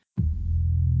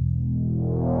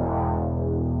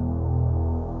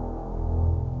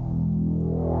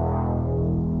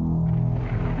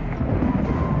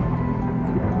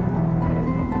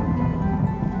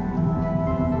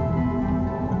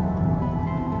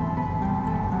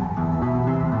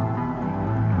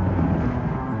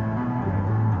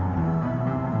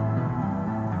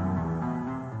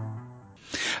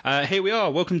Here we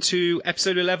are. Welcome to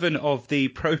episode 11 of the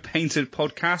Pro Painted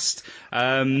podcast.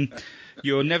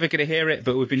 You're never going to hear it,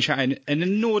 but we've been chatting an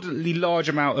inordinately large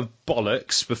amount of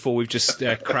bollocks before we've just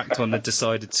cracked on and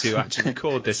decided to actually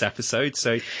record this episode.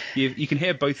 So you can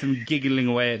hear both of them giggling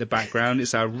away at the background.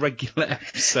 It's our regular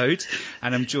episode,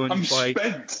 and I'm joined by...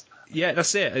 spent. Yeah,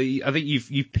 that's it. I think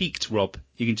you've peaked, Rob.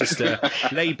 You can just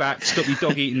lay back, stop your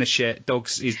dog eating the shit.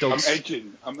 His dog's...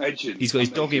 I'm edging. He's got his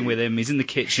dog in with him. He's in the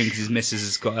kitchen because his missus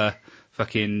has got a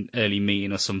fucking early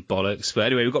meeting or some bollocks. But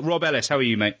anyway, we've got Rob Ellis. How are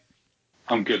you, mate?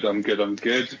 I'm good.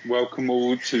 Welcome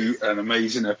all to an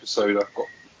amazing episode. I've got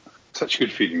such a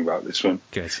good feeling about this one.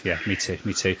 Good, yeah, me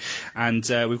too. And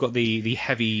we've got the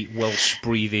heavy Welsh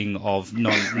breathing of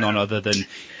none other than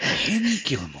Ian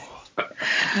Gilmore.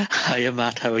 Hiya,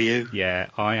 Matt. How are you? Yeah,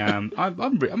 I am.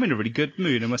 I'm in a really good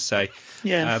mood, I must say.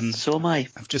 Yeah, so am I.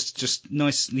 I've just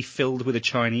nicely filled with a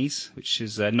Chinese, which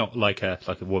is not like a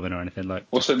woman or anything like.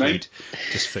 What's her name?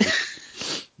 Just food.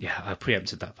 Yeah, I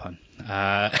preempted that pun.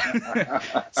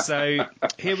 So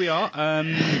here we are.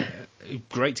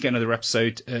 Great to get another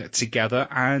episode together,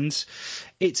 and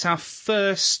it's our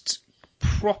first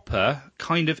proper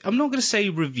kind of, I'm not going to say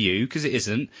review because it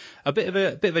isn't, a bit of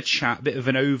a chat, a bit of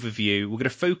an overview. We're going to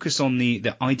focus on the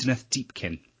Idoneth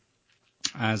Deepkin,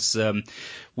 as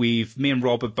me and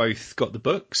Rob have both got the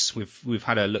books. We've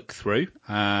had a look through.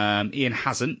 Ian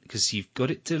hasn't, because you've got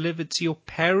it delivered to your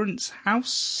parents'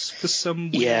 house for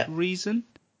some weird reason.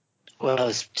 Well,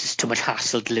 it's just too much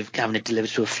hassle having it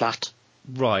delivered to a flat.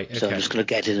 Right. Okay. So I'm just going to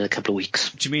get it in a couple of weeks.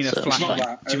 Do you mean a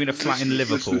flat? Do you mean a flat in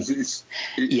Liverpool?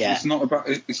 It's not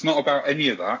about any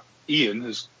of that. Ian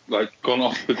has gone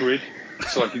off the grid,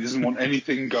 so he doesn't want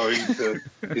anything going to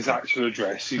his actual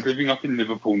address. He's living up in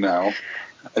Liverpool now,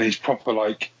 and he's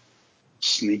proper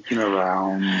sneaking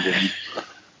around, and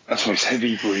that's why he's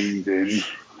heavy breathing.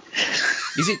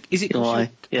 Is it?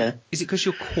 Yeah. Is it because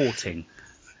you're courting,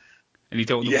 and you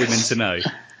don't want the women to know?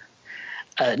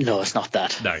 No, it's not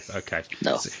that. No, okay.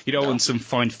 No, so you don't want some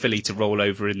fine filly to roll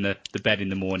over in the bed in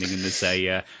the morning, and there's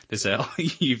a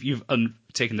you've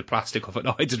taken the plastic off an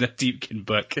Idoneth Deepkin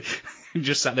book, and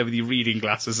just sat there with your reading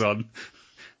glasses on.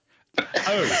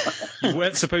 Oh, you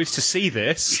weren't supposed to see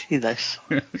this. See this?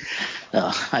 No,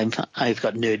 I've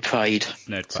got nerd pride.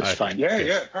 Nerd pride. So it's fine.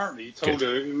 Yeah. Apparently, he told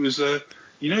her it was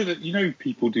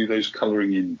people do those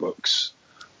colouring in books.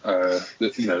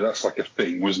 That's like a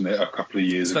thing, wasn't it? A couple of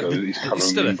years ago, these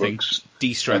colouring in books,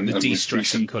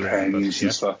 de-stressing colouring books,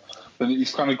 and stuff. And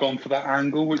he's kind of gone for that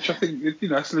angle, which I think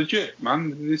that's legit,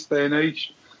 man. In this day and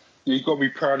age, you've got to be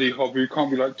proud of your hobby. You can't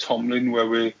be like Tomlin, where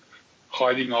we're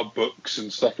hiding our books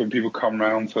and stuff when people come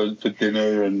round for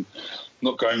dinner, and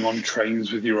not going on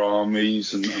trains with your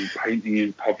armies and painting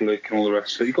in public and all the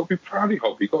rest of it. You've got to be proud of your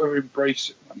hobby. You've got to embrace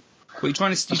it, man. Well, you're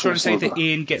trying to say that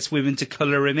Ian gets women to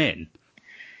colour him in?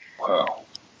 Well,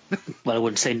 I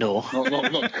wouldn't say no.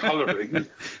 Not colouring.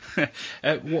 What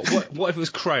if it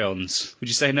was crayons? Would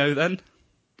you say no then?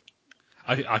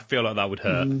 I feel like that would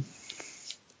hurt.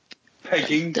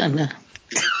 Pegging. A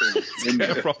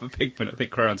proper pigment. I think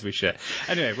crayons would be shit.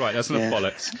 Anyway, right, that's enough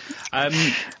bollocks.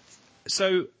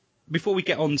 So before we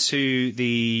get on to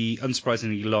the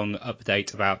unsurprisingly long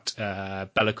update about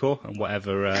Be'lakor and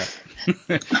whatever,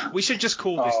 we should just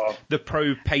call this the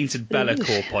Pro Painted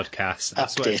Be'lakor podcast.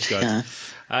 That's what it's got.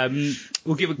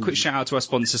 We'll give a quick shout out to our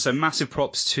sponsor. So massive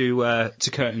props to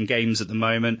Curtain Games at the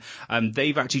moment.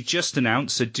 They've actually just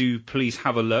announced, so do please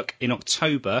have a look. In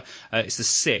October, it's the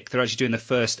 6th. They're actually doing the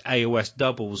first AOS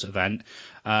Doubles event.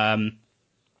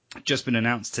 Just been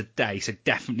announced today, so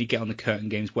definitely get on the Curtain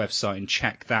Games website and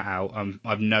check that out.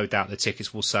 I've no doubt the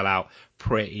tickets will sell out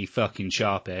pretty fucking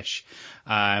sharpish.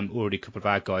 Already a couple of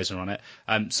our guys are on it.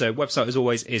 So website as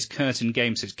always is Curtain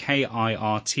Games. So it's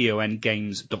KIRTON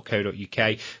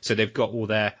games.co.uk. So they've got all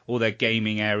their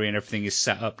gaming area and everything is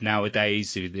set up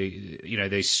nowadays.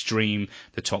 They stream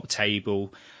the top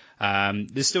table.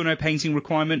 There's still no painting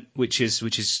requirement, which is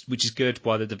good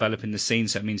while they're developing the scene.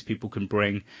 So it means people can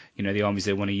bring, the armies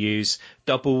they want to use.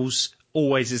 Doubles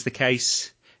always is the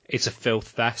case. It's a filth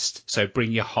fest, so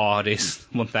bring your hardest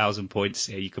 1,000 points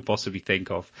you could possibly think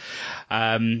of.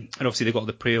 And obviously they've got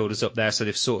the pre-orders up there, so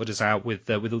they've sorted us out with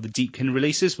all the Deepkin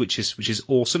releases, which is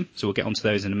awesome. So we'll get onto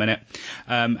those in a minute.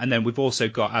 And then we've also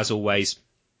got, as always,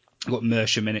 I've got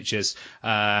Mercia Miniatures,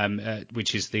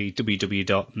 which is the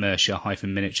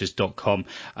www.mercia-miniatures.com.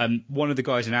 One of the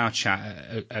guys in our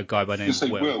chat, a guy by the name of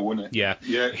Will, wasn't it? Yeah.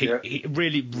 He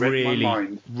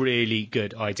really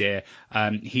good idea.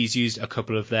 He's used a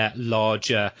couple of their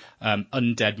larger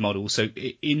undead models. So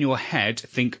in your head,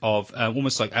 think of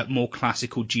almost like a more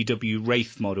classical GW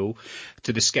Wraith model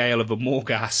to the scale of a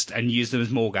Morghast, and use them as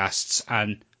Morghasts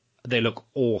and they look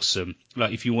awesome.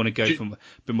 Like if you want to go from a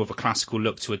bit more of a classical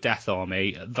look to a Death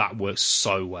Army, that works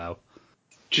so well.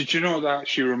 Do you know what they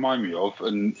actually remind me of?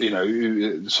 And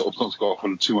sort of not to go off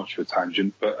on too much of a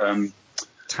tangent, but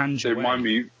they remind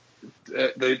me.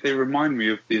 They remind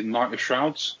me of the Night of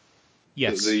Shrouds.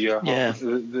 Yes.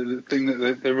 The thing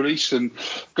that they released, and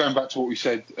going back to what we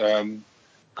said a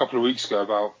couple of weeks ago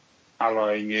about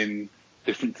allying in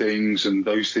different things and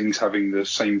those things having the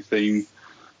same theme,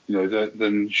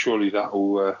 then surely that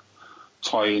will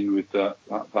tie in with that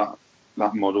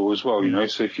model as well.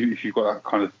 So if you've got that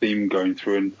kind of theme going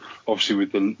through, and obviously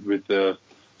with the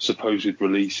supposed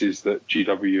releases that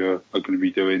GW are going to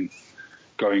be doing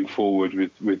going forward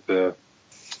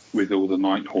with all the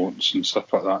Night Haunts and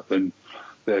stuff like that, then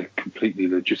they're completely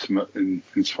legitimate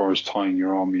as far as tying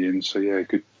your army in. So yeah,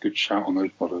 good shout on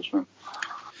those models, man.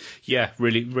 Yeah,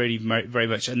 really, really, very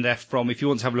much. And they're from, if you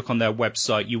want to have a look on their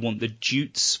website, you want the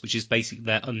Jutes, which is basically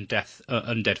their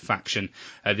undead faction.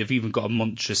 They've even got a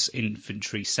monstrous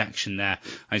infantry section there.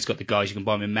 And it's got the guys, you can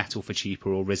buy them in metal for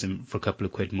cheaper or risen for a couple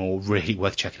of quid more. Really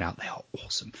worth checking out. They are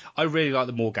awesome. I really like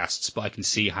the Morghasts, but I can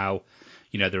see how,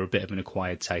 they're a bit of an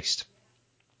acquired taste.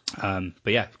 But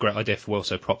yeah, great idea for Will,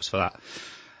 so props for that.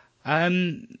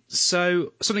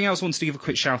 So something else I wanted to give a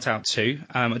quick shout out to.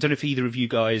 I don't know if either of you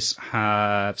guys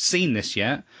have seen this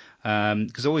yet,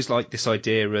 because I always like this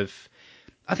idea of,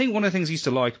 I think one of the things I used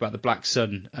to like about the Black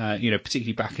Sun,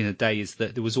 particularly back in the day, is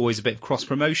that there was always a bit of cross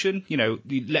promotion,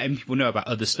 letting people know about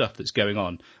other stuff that's going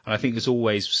on. And I think there's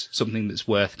always something that's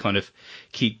worth kind of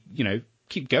keep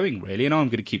going, really, and I'm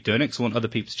going to keep doing it because I want other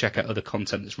people to check out other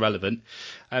content that's relevant.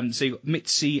 So you've got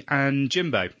Mitzi and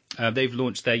Jimbo. They've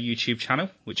launched their YouTube channel,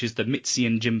 which is the Mitzi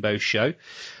and Jimbo Show.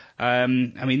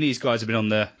 These guys have been on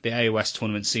the AOS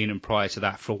tournament scene and prior to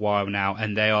that for a while now,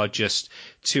 and they are just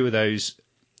two of those,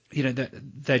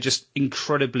 they're just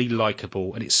incredibly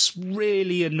likable, and it's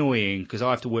really annoying because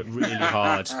I have to work really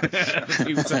hard for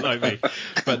people to like me.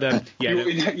 But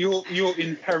you're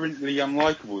inherently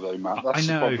unlikable though, Matt. That's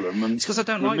I know. The problem. And it's because I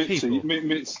don't like people.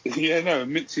 Mitzi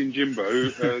and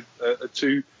Jimbo are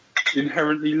two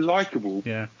inherently likable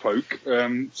folk.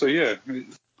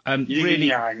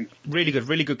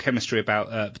 Really good chemistry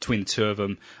about between the two of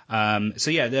them.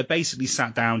 They're basically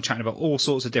sat down chatting about all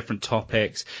sorts of different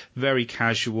topics, very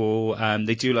casual.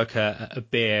 They do like a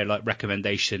beer like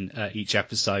recommendation each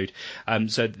episode.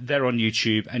 So they're on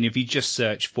YouTube, and if you just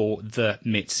search for the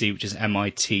Mitzi, which is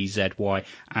MITZY,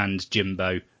 and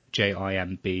Jimbo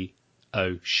JIMBO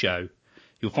show,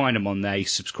 you'll find them on there. You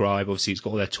subscribe. Obviously, it's got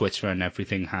all their Twitter and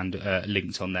everything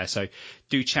linked on there. So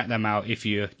do check them out if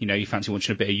you fancy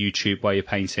watching a bit of YouTube while you're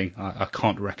painting. I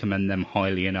can't recommend them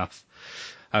highly enough.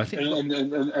 I think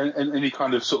and any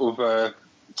kind of sort of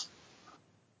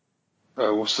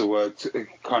what's the word?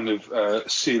 Kind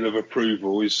of seal of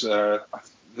approval is that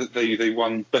they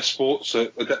won Best Sports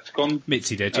at Adepticon.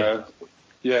 Mitzi did, like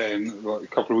a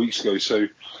couple of weeks ago. So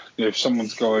if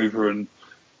someone's go over and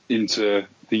into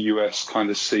the US kind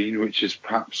of scene, which is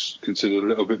perhaps considered a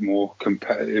little bit more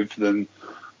competitive than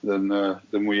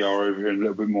we are over here, and a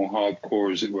little bit more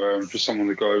hardcore, as it were, and for someone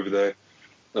to go over there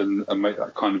and make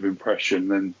that kind of impression,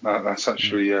 then that's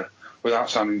actually, without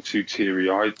sounding too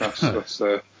teary-eyed, that's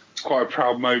quite a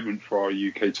proud moment for our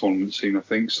UK tournament scene, I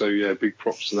think. So yeah, big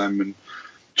props to them, and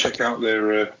check out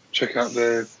their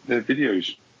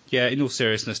videos. Yeah, in all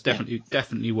seriousness,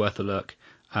 definitely worth a look.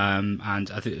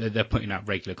 And I think they're putting out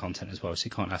regular content as well, so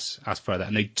you can't ask further.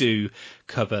 And they do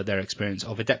cover their experience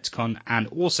of Adepticon, and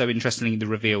also, interestingly, the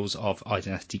reveals of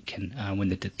Idoneth Deepkin when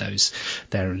they did those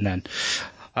there and then.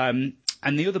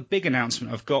 And the other big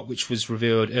announcement I've got, which was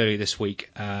revealed earlier this week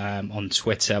on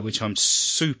Twitter, which I'm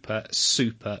super,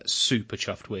 super, super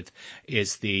chuffed with,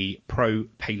 is the Pro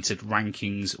Painted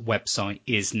Rankings website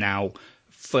is now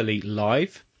fully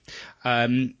live.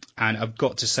 And I've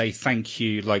got to say thank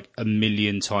you like a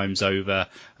million times over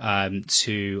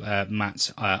to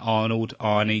Matt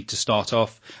Arnie to start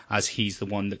off, as he's the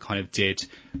one that kind of did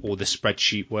all the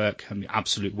spreadsheet work, and the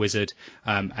absolute wizard.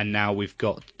 And now we've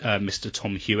got Mr.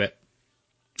 Tom Hewitt,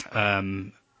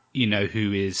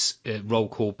 who is Roll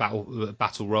Call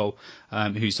Battle Roll,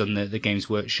 who's done the Games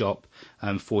Workshop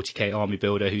 40k Army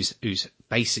Builder, who's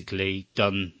basically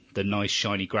done the nice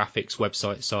shiny graphics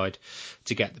website side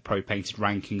to get the Pro Painted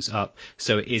Rankings up.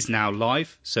 So it is now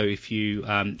live. So if you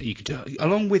can do it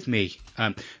along with me.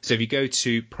 So if you go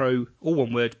to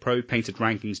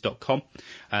propaintedраnkings.com,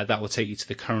 that will take you to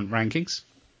the current rankings.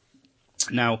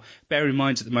 Now, bear in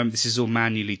mind at the moment this is all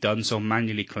manually done, so I'm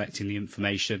manually collecting the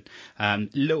information. A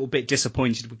little bit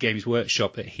disappointed with Games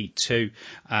Workshop at Heat 2,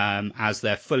 as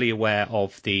they're fully aware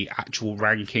of the actual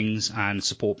rankings and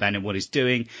support Ben and what he's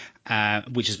doing,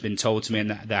 which has been told to me,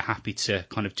 and they're happy to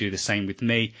kind of do the same with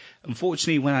me.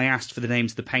 Unfortunately, when I asked for the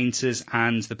names of the painters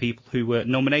and the people who were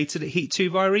nominated at Heat 2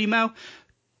 via email,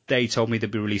 they told me they'd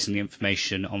be releasing the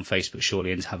information on Facebook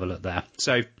shortly and to have a look there.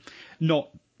 So, not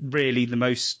really the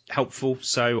most helpful,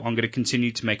 so I'm going to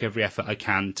continue to make every effort I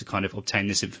can to kind of obtain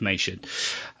this information.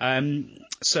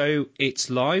 So it's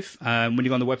live. When you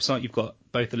go on the website, you've got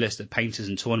both the list of painters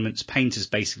and tournaments. Painters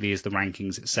basically is the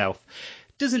rankings itself.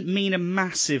 Doesn't mean a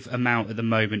massive amount at the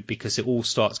moment because it all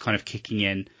starts kind of kicking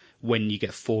in when you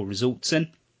get 4 results in.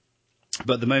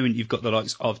 But at the moment, you've got the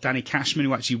likes of Danny Cashman,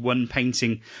 who actually won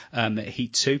painting at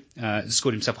Heat 2,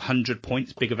 scored himself 100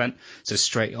 points, big event, so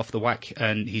straight off the whack,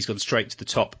 and he's gone straight to the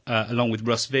top, along with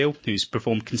Russ Veal, who's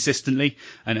performed consistently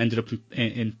and ended up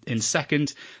in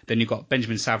second. Then you've got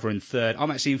Benjamin Savra in third. I'm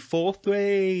actually in fourth.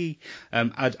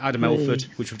 Adam Elford,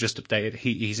 which we've just updated,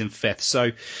 he's in fifth.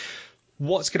 So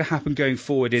what's going to happen going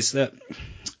forward is that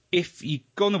if you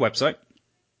go on the website,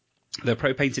 the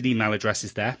Pro Painted email address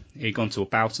is there. You go on to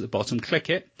About at the bottom, click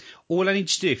it. All I need you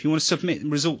to do, if you want to submit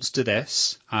results to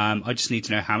this, I just need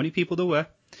to know how many people there were,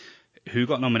 who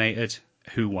got nominated,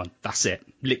 who won. That's it.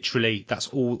 Literally, that's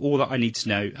all that I need to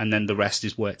know, and then the rest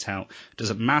is worked out.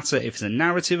 Doesn't matter if it's a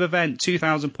narrative event,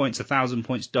 2,000 points, 1,000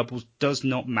 points, doubles, does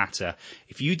not matter.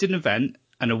 If you did an event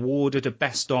and awarded a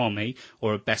best army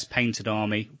or a best painted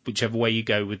army, whichever way you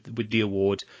go with the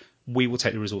award, we will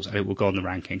take the results and it will go on the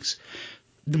rankings.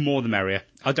 The more the merrier.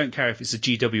 I don't care if it's a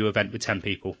GW event with 10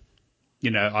 people.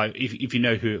 You know, if you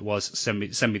know who it was, send me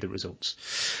the results.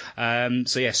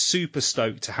 So yeah, super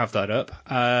stoked to have that up.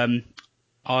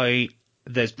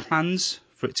 There's plans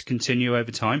for it to continue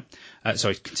over time.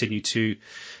 Continue to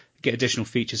get additional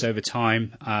features over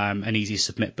time. An easy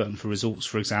submit button for results,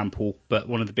 for example. But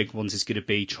one of the big ones is going to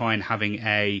be having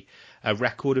a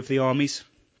record of the armies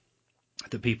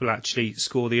that people actually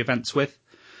score the events with.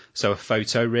 So a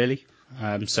photo, really.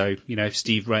 So, you know, if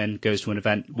Steve Wren goes to an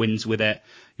event, wins with it,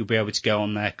 you'll be able to go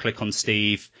on there, click on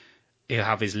Steve, he'll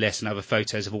have his list and other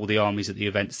photos of all the armies at the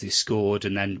events that he scored,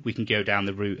 and then we can go down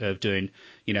the route of doing,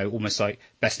 you know, almost like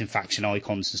best in faction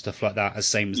icons and stuff like that, as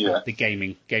same as the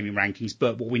gaming rankings.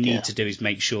 But what we need to do is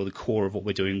make sure the core of what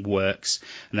we're doing works,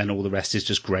 and then all the rest is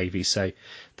just gravy. So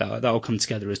that'll come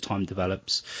together as time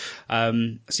develops.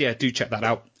 So yeah, do check that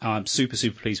out. I'm super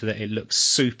pleased with it. It looks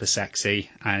super sexy,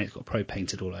 and it's got Pro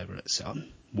Painted all over it, so I'm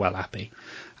well happy.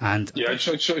 And yeah, I just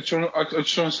want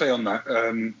to say on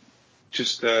that.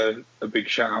 Just a big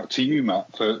shout out to you,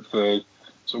 Matt, for sort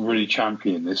of really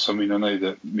championing this. I mean, I know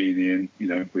that me and Ian, you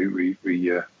know, we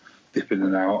dip in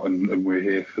and out, and we're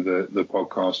here for the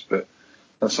podcast, but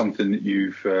that's something that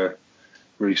you've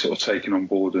really sort of taken on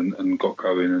board and got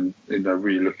going, and you know,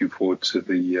 really looking forward to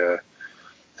the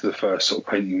first sort of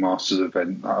Painting Masters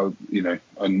event, you know,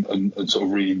 and sort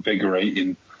of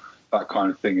reinvigorating that kind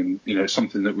of thing. And you know, it's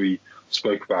something that we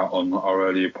spoke about on our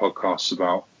earlier podcasts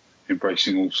about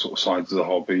embracing all sort of sides of the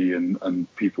hobby,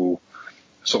 and people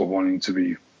sort of wanting to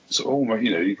be sort of almost,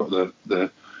 you know, you've got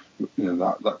the you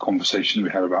know, that conversation we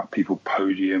had about people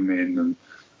podiuming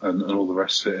and all the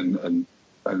rest of it, and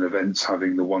events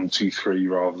having the 1, 2, 3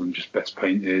 rather than just best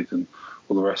painted and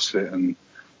all the rest of it. And you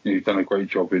know, you've done a great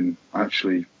job in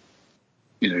actually,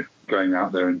 you know, going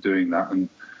out there and doing that, and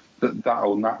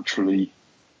that'll naturally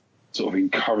sort of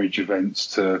encourage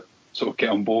events to sort of get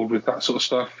on board with that sort of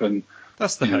stuff. And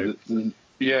that's the hope. And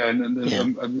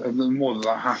the more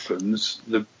that happens,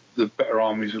 the better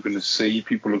armies we're going to see.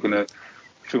 People are going to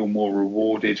feel more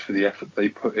rewarded for the effort they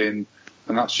put in,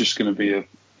 and that's just going to be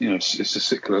it's a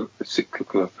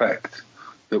cyclical effect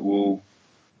that will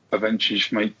eventually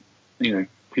just make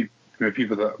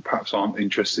people that perhaps aren't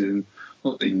interested in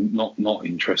not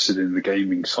interested in the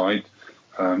gaming side,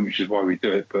 which is why we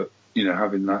do it. But you know,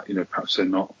 having that, you know, perhaps they're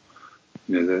not.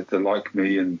 You know, they're like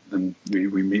me, and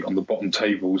we meet on the bottom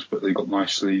tables, but they've got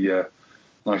nicely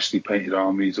painted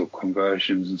armies or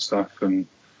conversions and stuff, and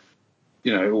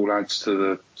you know, it all adds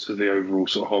to the overall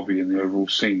sort of hobby and the overall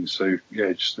scene. So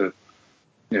yeah, just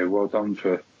well done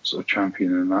for sort of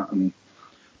championing that. And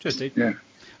just yeah,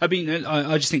 I mean,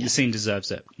 I just think the scene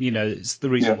deserves it. You know, it's the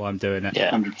reason why I'm doing it.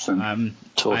 Yeah, 100%.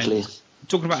 Totally.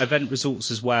 Talking about event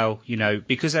results as well, you know,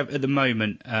 because at the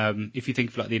moment, if you think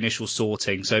of like the initial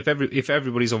sorting, so if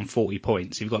everybody's on 40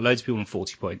 points, you've got loads of people on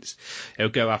 40 points,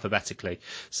 it'll go alphabetically.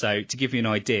 So to give you an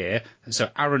idea, so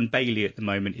Aaron Bailey at the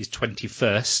moment is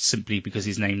 21st, simply because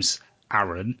his name's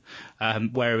Aaron,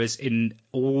 whereas in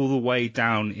all the way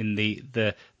down in the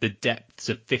depths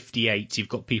of 58, you've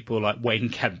got people like Wayne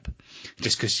Kemp,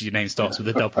 just because your name starts with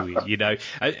a W, you know.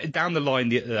 Down the line,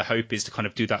 the hope is to kind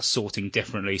of do that sorting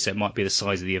differently, so it might be the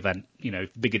size of the event, you know,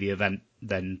 the bigger the event,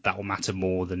 then that will matter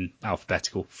more than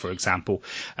alphabetical, for example.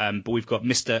 But we've got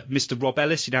Mr. Rob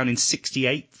Ellis, you're down in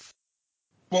 68th.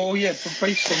 Well, yeah, but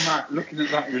based on that, looking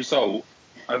at that result,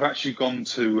 I've actually got in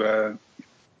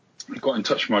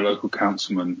touch with my local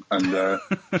councilman and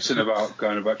said about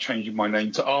going about changing my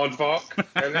name to Aardvark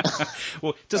Ellis.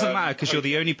 Well, it doesn't matter because you're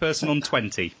the only person on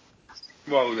 20.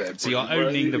 Well, yeah. So you're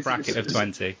owning the bracket of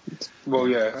 20. Well,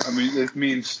 yeah. I mean, there's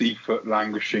me and Steve Foot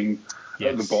languishing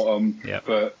at the bottom,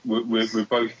 but we're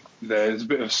both there. There's a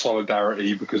bit of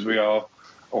solidarity because we are.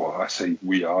 Oh, I say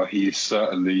we are. He is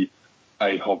certainly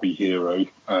a hobby hero,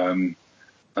 and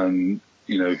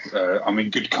you know, I'm in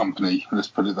good company. Let's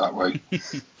put it that way.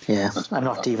 Yeah, I'm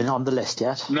not even on the list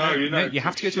yet. No, you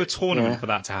have to go to a tournament for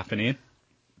that to happen, Ian.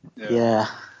 Yeah.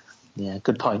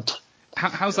 Good point.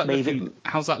 How's that looking?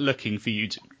 How's that looking for you?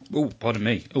 Oh, pardon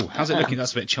me. Oh, how's it looking?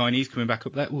 That's a bit Chinese coming back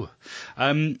up there. Ooh.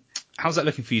 How's that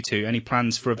looking for you two? Any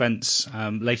plans for events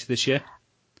later this year?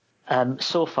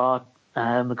 So far,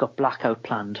 we've got Blackout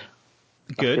planned.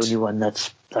 Good. That's the only one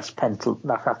that's penciled.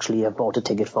 That's actually bought a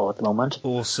ticket for at the moment.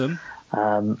 Awesome.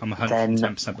 I'm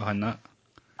 110% behind that.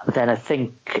 Then I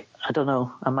think, I don't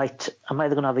know, I'm either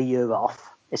going to have a year off,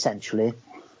 essentially,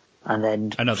 and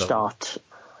then start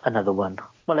another one.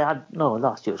 Well,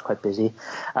 last year was quite busy.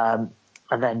 And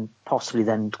then possibly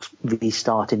then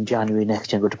restart in January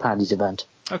next year and go to Paddy's event.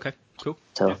 Okay, cool.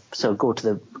 So go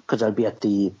to because I'll be at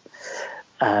the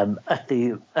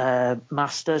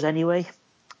Masters anyway.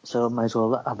 So I might as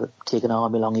well take an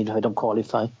army along even if I don't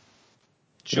qualify.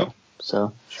 Sure. Yeah.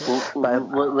 So,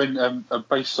 when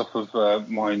based off of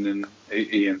mine and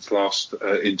Ian's last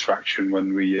interaction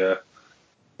when he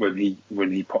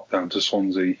popped down to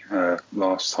Swansea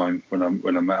last time when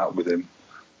I met up with him,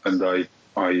 and I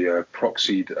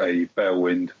proxied a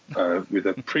Balewind with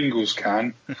a Pringles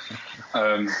can,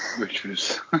 which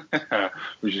was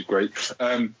great.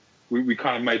 We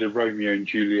kind of made a Romeo and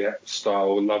Juliet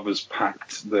style lovers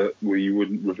pact that we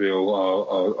wouldn't reveal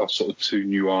our sort of two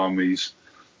new armies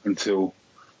until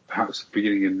perhaps the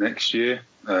beginning of next year,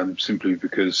 simply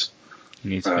because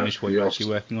you need to finish what you're actually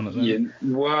working on at the moment.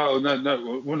 Yeah, well, no,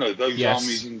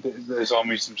 those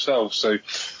armies themselves. So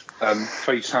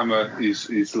Facehammer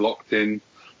is locked in,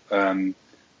 and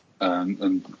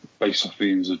based off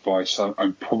Ian's advice,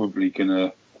 I'm probably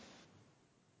gonna.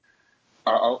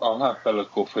 I'll have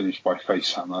Be'lakor finished by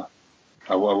Facehammer.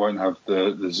 I won't have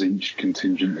the Tzeentch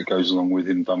contingent that goes along with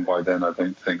him done by then, I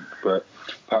don't think. But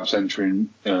perhaps entering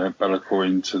Be'lakor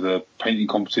into the painting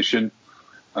competition,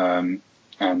 and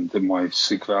my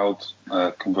Sigvald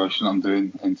conversion I'm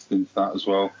doing into that as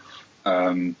well,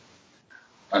 and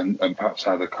perhaps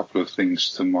add a couple of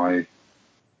things to my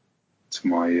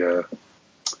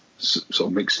sort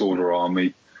of mixed order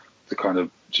army to kind of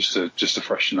just to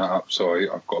freshen that up. So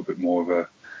I've got a bit more of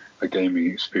a gaming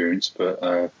experience,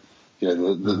 but. Yeah,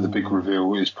 the big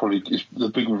reveal is probably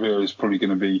going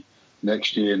to be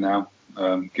next year now,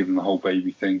 given the whole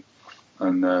baby thing,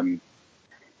 and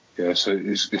so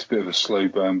it's a bit of a slow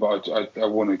burn. But I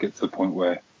want to get to the point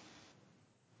where,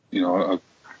 I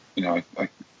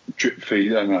drip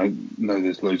feed, and I know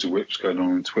there's loads of whips going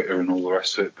on Twitter and all the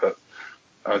rest of it, but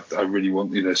I really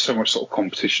want, there's so much sort of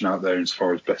competition out there as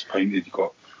far as best painted. You've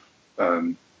got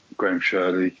Graham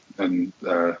Shirley and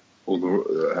all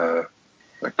the.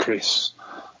 Chris,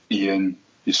 Ian,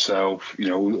 yourself,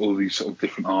 all these sort of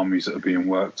different armies that are being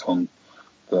worked on.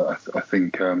 That I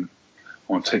think I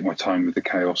want to take my time with the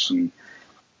chaos and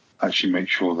actually make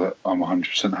sure that I'm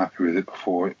 100% happy with it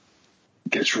before it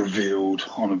gets revealed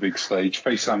on a big stage.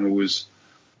 Facehammer was,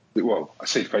 I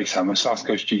say Facehammer, South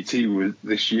Coast GT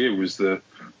this year was the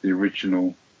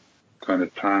original kind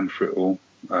of plan for it all.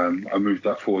 I moved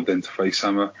that forward then to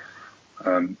Facehammer,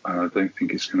 and I don't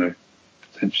think it's going to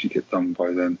potentially get done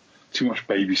by then. Too much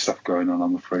baby stuff going on,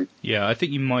 I'm afraid. Yeah, I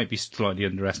think you might be slightly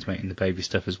underestimating the baby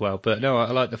stuff as well. But no,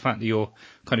 I like the fact that you're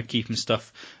kind of keeping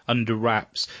stuff under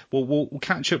wraps. Well, we'll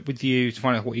catch up with you to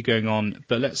find out what you're going on.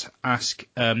 But let's ask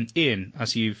Ian,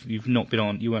 as you've not been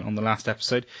on, you weren't on the last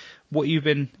episode. What you've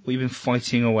been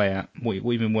fighting away at? What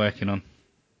you've been working on?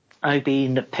 I've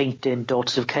been painting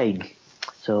Daughters of Cain.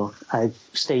 So I've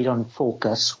stayed on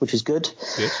focus, which is good.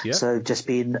 Good, yeah. So just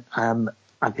been.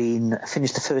 I've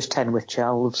finished the first 10 Witch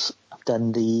Elves. I've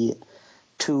done the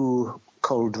 2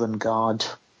 Cauldron Guard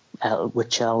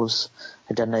Witch Elves.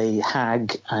 I've done a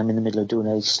Hag. I'm in the middle of doing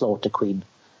a Slaughter Queen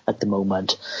at the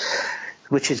moment,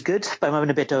 which is good. But I'm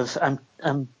having a bit of. I'm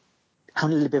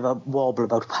having a little bit of a wobble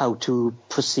about how to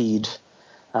proceed,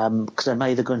 because I'm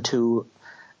either going to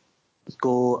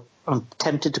I'm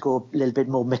tempted to go a little bit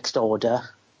more mixed order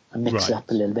and mix it up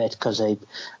a little bit, because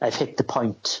I've hit the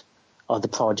point of the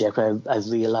project where I've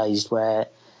realised where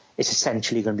it's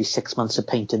essentially going to be 6 months of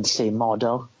painting the same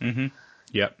model. Mm-hmm.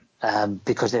 Yep.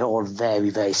 Because they're all very,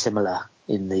 very similar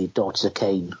in the Daughters of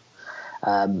Khaine.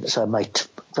 So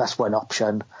that's one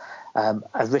option.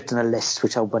 I've written a list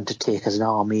which I want to take as an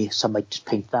army, so I might just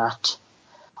paint that.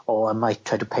 Or I might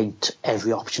try to paint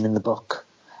every option in the book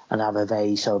and have a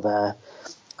very sort of a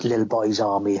little boy's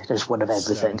army. There's one of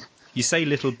everything. So, you say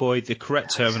little boy, the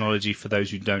correct terminology for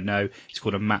those who don't know, it's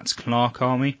called a Matt Clark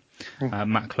army.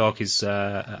 Matt Clark is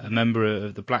a member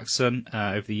of the Black Sun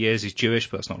over the years. He's Jewish,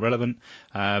 but that's not relevant.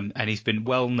 And he's been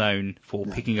well known for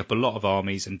picking up a lot of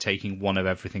armies and taking one of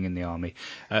everything in the army.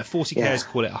 40Kers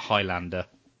call it a Highlander.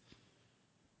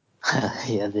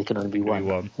 Yeah, there can only be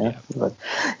one. Yeah. But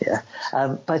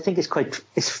I think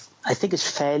it's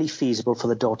fairly feasible for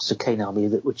the Daughters of Khaine army,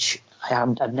 which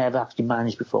I've never actually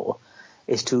managed before,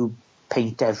 is to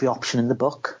paint every option in the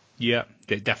book. Yeah,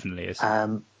 it definitely is.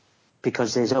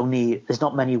 Because there's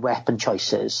not many weapon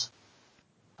choices,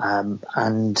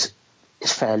 and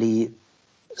it's fairly.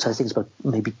 So I think it's about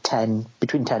maybe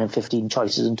between 10 and 15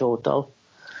 choices in total.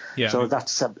 Yeah. So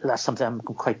that's something I'm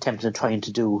quite tempted to trying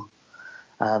to do.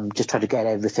 Just try to get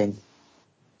everything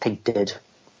painted,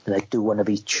 like do one of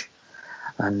each,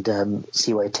 and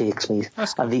see where it takes me.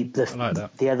 That's cool. And I like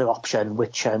that. the other option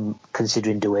which I'm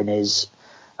considering doing is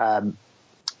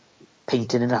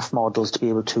painting enough models to be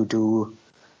able to do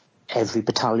every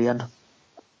battalion.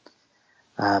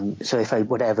 So if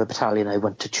whatever battalion I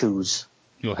want to choose,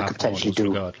 You'll I have could potentially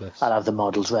models regardless. I'll have the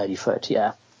models ready for it.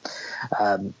 Yeah.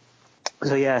 So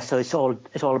it's all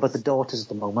about the daughters at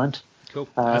the moment. Cool,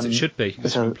 as it should be.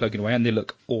 It's been plugging away, and they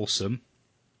look awesome.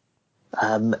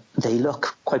 They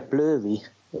look quite blurry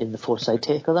in the photos I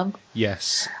take of them.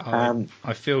 Yes,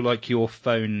 I feel like your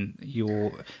phone,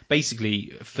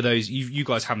 basically, for those, you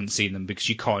guys haven't seen them because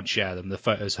you can't share them, the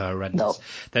photos are horrendous. No.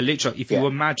 They're literally, if you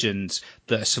imagined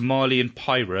that a Somalian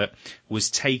pirate was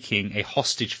taking a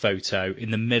hostage photo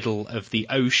in the middle of the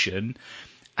ocean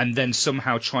and then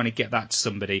somehow trying to get that to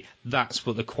somebody, that's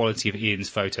what the quality of Ian's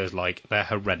photos like. They're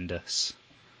horrendous.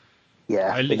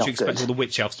 Yeah, I literally expect all the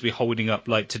witch elves to be holding up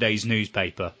like today's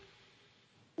newspaper.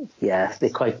 Yeah, they're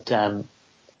quite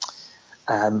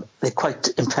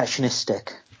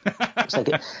impressionistic.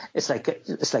 It's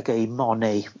like a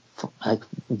Monet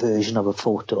version of a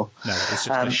photo. No, it's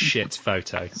just a shit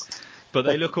photo, but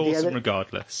they look awesome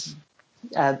regardless.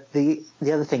 The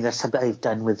other thing that I've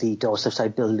done with the Daughters, I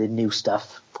build in new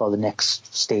stuff for the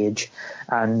next stage,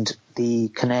 and the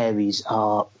Canaries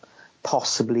are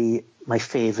possibly my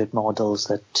favourite models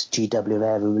that GW have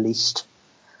ever released.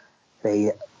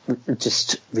 They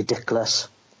just ridiculous.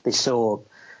 They're so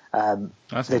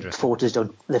the photos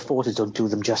don't do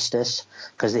them justice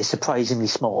because they're surprisingly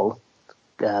small.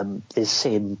 They're the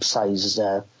same size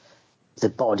as the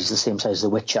body's the same size as the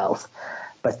witch elf,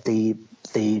 but the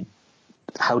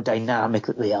how dynamic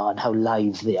they are and how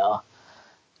live they are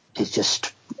is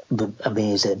just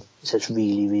amazing. So it's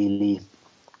really, really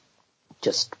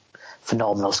just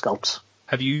phenomenal sculpts.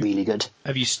 Really good.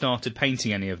 Have you started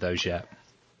painting any of those yet?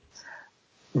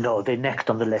 No, they're next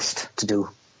on the list to do.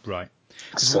 Right.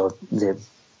 So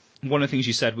one of the things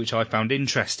you said, which I found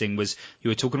interesting, was you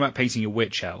were talking about painting your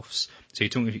witch elves. So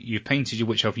you've painted your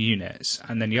witch elf units,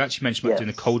 and then you actually mentioned about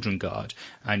doing the Cauldron Guard,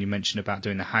 and you mentioned about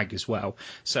doing the Hag as well.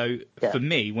 So for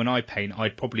me, when I paint,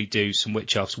 I'd probably do some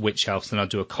witch elves, then I'd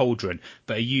do a Cauldron.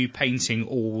 But are you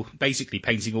basically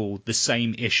painting all the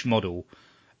same-ish model,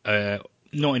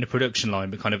 not in a production line,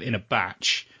 but kind of in a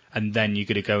batch, and then you're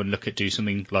going to go and do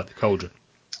something like the Cauldron?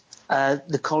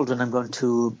 The Cauldron, I'm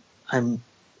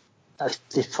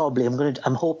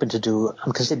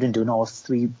considering doing all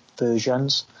three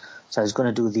versions. So I was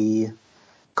going to do the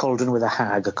Cauldron with a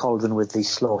Hag, a Cauldron with the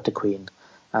Slaughter Queen,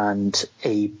 and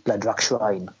a Bloodrock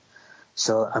Shrine.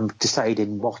 So I'm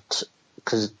deciding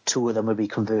because two of them will be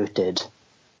converted,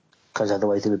 because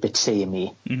otherwise they're a bit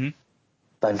samey. Mm-hmm.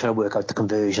 But I'm trying to work out the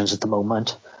conversions at the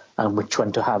moment and which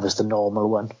one to have as the normal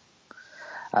one.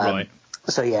 Right.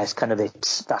 So yeah,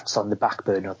 that's on the back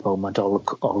burner at the moment,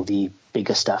 all the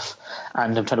bigger stuff,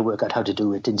 and I'm trying to work out how to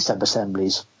do it in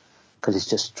sub-assemblies because it's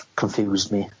just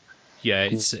confused me. Yeah,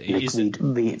 reading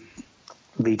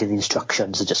the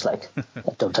instructions are just like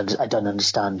I don't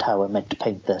understand how I'm meant to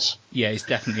paint this. Yeah, it's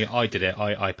definitely. I did it.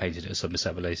 I painted it as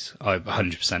sub-assemblies.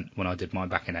 100% when I did mine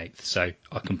back in 8th, so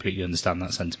I completely understand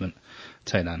that sentiment. I'll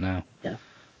tell you that now. Yeah.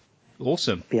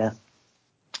 Awesome. Yeah.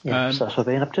 Yeah, so that's what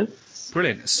I've been up to.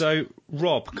 Brilliant. So,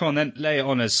 Rob, come on then, lay it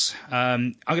on us.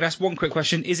 I'm going to ask one quick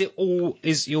question. Is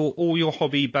your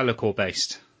hobby Be'lakor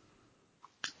based?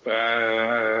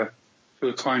 For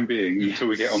the time being, until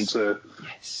we get onto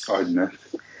Idoneth,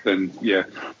 then yeah.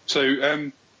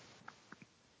 So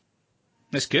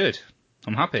that's good.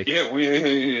 I'm happy. Yeah,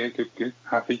 yeah, good.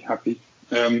 Happy.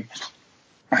 I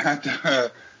had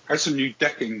some new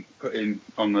decking put in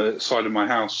on the side of my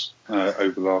house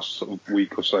over the last sort of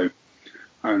week or so,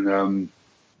 and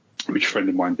which a friend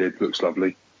of mine did. Looks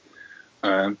lovely.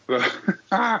 But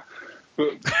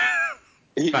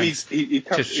he'd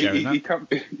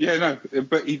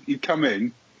come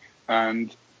in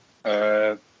and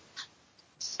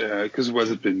because the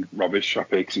weather's been rubbish up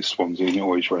here because it's Swansea and it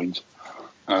always rains.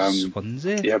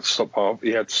 Swansea? He had to stop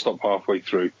halfway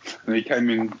through, and he came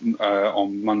in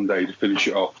on Monday to finish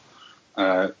it off.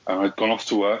 And I'd gone off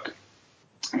to work,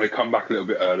 and I'd come back a little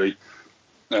bit early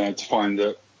to find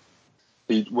that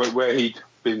where he'd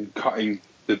been cutting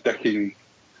the decking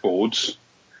boards,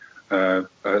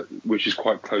 which is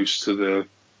quite close to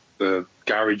the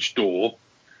garage door,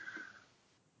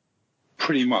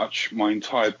 pretty much my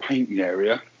entire painting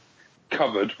area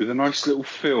covered with a nice little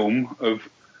film of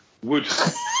wood.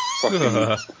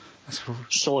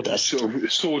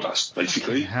 Sawdust,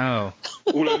 basically. How?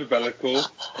 All over Be'lakor.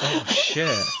 Oh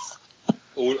shit!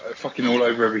 All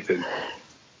over everything.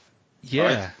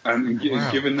 Yeah. Right? And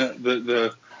given that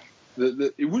the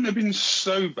it wouldn't have been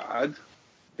so bad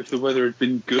if the weather had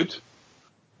been good,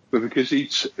 but because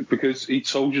he'd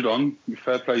soldiered on,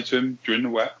 fair play to him during the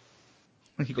wet.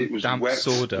 It was damp wet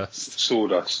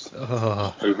sawdust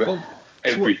over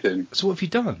everything. So what have you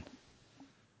done?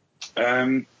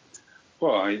 Well,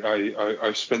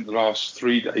 I spent the last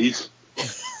 3 days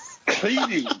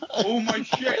cleaning all my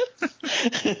shit.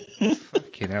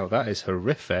 Fucking hell, that is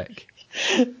horrific.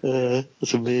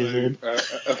 That's amazing. So,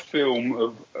 a film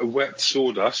of wet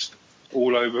sawdust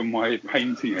all over my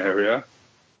painting area,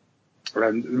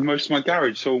 and most of my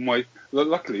garage. So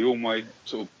luckily, all my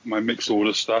sort of my mixed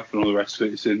order stuff and all the rest of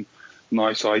it is in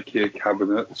nice IKEA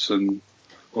cabinets and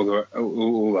all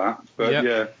that. But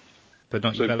yeah. But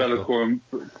not so Be'lakor.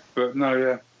 But no,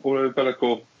 yeah, all over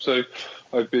Be'lakor. So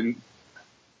I've been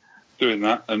doing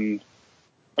that, and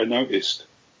I noticed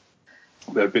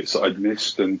there are bits that I'd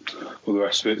missed and all the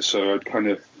rest of it. So I'd kind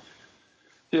of,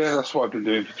 that's what I've been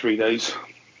doing for 3 days.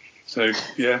 So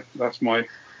yeah, that's my.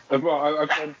 I've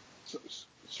done.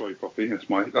 Sorry, Poppy. That's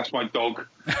my dog.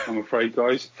 I'm afraid,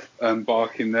 guys,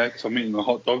 barking there because I'm eating a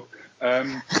hot dog.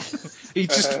 You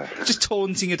just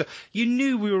taunting it. You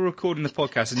knew we were recording the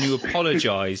podcast, and you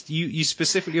apologised. You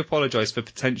specifically apologised for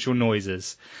potential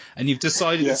noises, and you've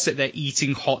decided to sit there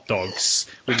eating hot dogs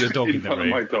with your dog in the room.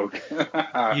 My dog.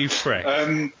 You prick.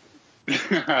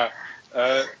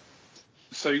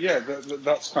 So yeah,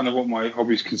 that's kind of what my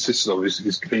hobbies consisted of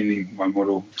is cleaning my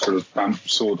model sort of damp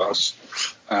sawdust.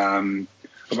 I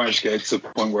managed to get to the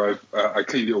point where I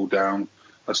cleaned it all down.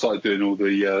 I started doing all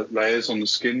the layers on the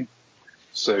skin.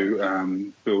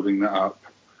 So building that up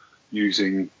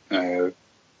using paint.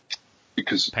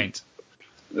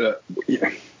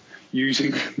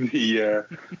 Using the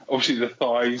obviously the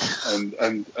thighs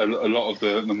and a lot of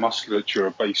the musculature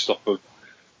are based off of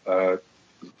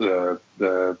the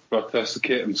Bloodthirster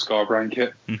kit and Scarbrand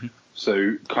kit. Mm-hmm.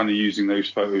 So kind of using those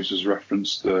photos as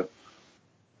reference to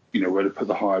where to put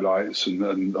the highlights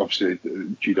and obviously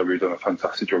GW done a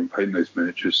fantastic job in painting those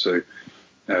miniatures. So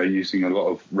using a lot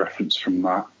of reference from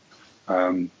that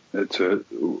to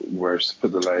where to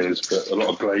put the layers, but a lot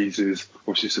of glazes.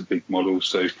 Obviously, it's a big model,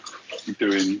 so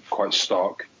doing quite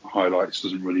stark highlights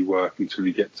doesn't really work until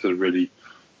you get to the really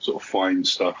sort of fine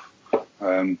stuff.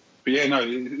 But yeah, no,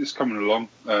 it's coming along.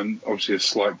 Obviously, a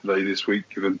slight delay this week,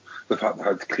 given the fact that I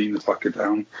had to clean the fucker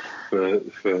down for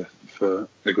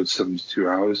a good 72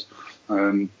 hours.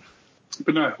 But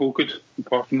no, all good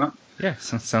apart from that. Yeah,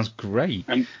 sounds great.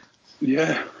 And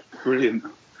yeah, brilliant.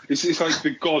 It's like the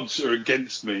gods are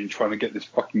against me in trying to get this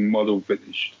fucking model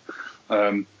finished.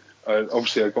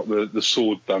 Obviously, I got the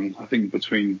sword done. I think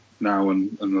between now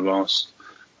and the last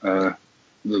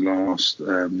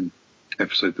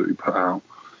episode that we put out.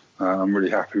 I'm really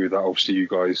happy with that. Obviously, you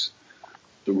guys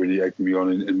really egged me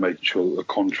on in making sure that the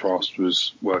contrast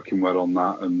was working well on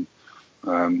that, and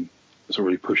so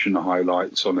really pushing the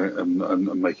highlights on it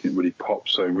and making it really pop.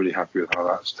 So I'm really happy with how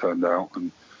that's turned out,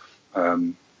 and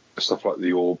stuff like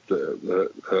the orb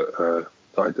that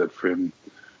I did for him,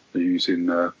 using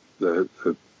the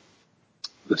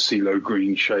CeeLo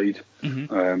green shade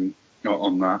on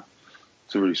that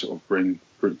to really sort of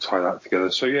tie that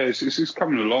together. So yeah, it's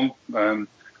coming along.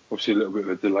 Obviously a little bit of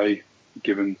a delay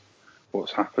given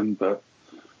what's happened, but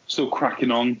still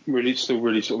cracking on. Really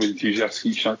sort of enthusiastic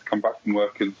each night to come back from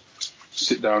work and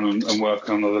sit down and work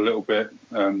on another little bit.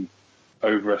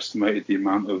 Overestimated the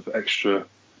amount of extra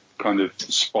kind of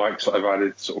spikes that I've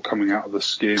added sort of coming out of the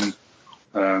skin,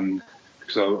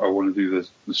 because I want to do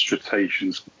the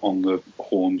striations on the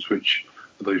horns, which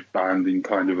are those banding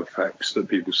kind of effects that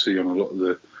people see on a lot of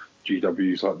the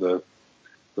GWs, like the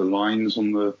lines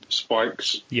on the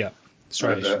spikes. Yeah,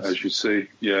 as you see.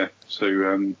 Yeah.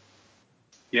 So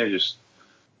just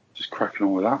cracking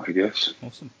on with that, I guess.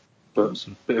 Awesome. But a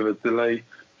bit of a delay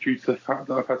due to the fact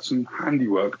that I've had some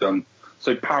handiwork done.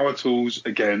 So power tools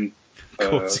again.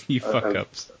 Causing you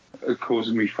fuck-ups.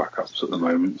 Causing me fuck-ups at the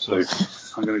moment. So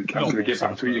I'm going to get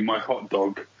back to eating my hot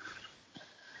dog,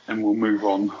 and we'll move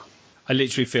on. I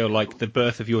literally feel like the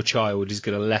birth of your child is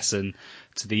going to lessen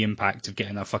to the impact of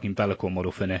getting that fucking Be'lakor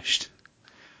model finished.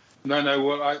 No.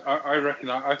 Well, I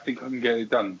reckon I think I can get it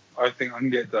done. I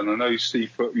know,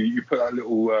 Steve, you put that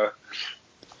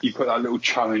little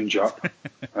challenge up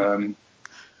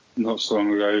not so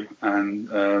long ago,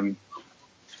 and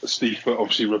Steve Foot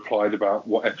obviously replied about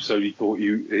what episode he thought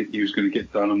he was going to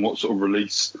get done and what sort of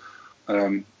release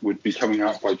would be coming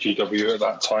out by GW at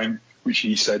that time, which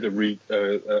he said a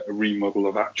remodel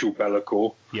of actual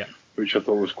Be'lakor, which I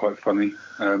thought was quite funny.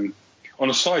 On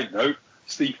a side note,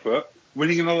 Steve Foot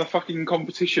winning another fucking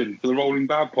competition for the Rolling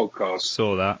Bad podcast.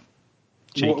 Saw that.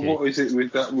 What is it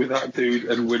with that dude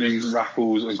and winning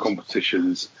raffles and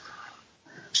competitions?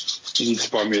 He needs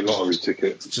to buy me a lottery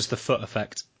ticket. It's just the Foot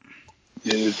effect.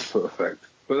 Yeah, it's the Foot effect.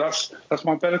 But that's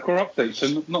my Be'lakor update.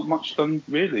 So not much done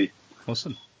really.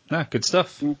 Awesome. No, good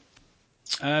stuff. Yeah.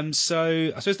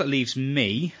 So I suppose that leaves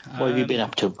me. What have you been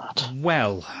up to, Matt?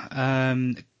 Well,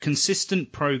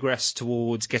 consistent progress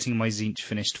towards getting my Tzeentch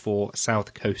finished for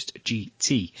South Coast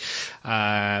GT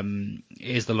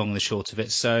is the long and the short of it.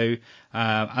 So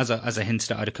as I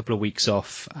hinted at, I had a couple of weeks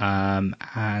off,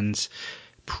 and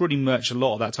pretty much a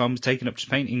lot of that time was taken up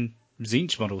just painting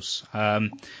Tzeentch models.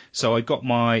 So I got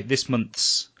this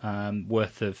month's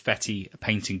worth of Fetty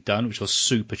painting done, which I was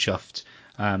super chuffed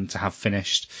to have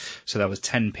finished. So that was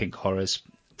 10 pink horrors,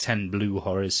 10 blue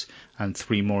horrors, and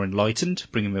 3 more enlightened,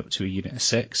 bringing me up to a unit of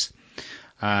 6.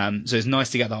 So it's nice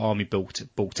to get that army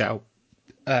bulked out.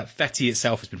 Fetty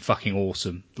itself has been fucking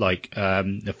awesome, like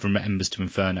from Embers to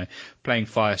Inferno. Playing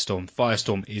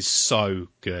Firestorm is so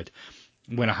good.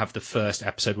 When I have the first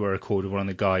episode where I recorded one of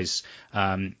the guys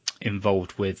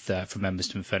involved with From Embers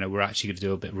to Inferno, we're actually going to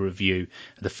do a bit of a review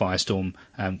of the Firestorm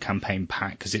campaign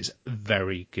pack, because it's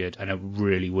very good, and I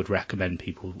really would recommend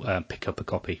people pick up a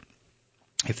copy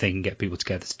if they can get people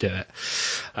together to do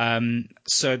it.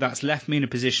 So that's left me in a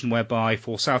position whereby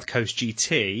for South Coast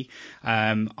GT,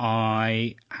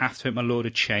 I have to make my Lord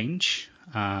of Change.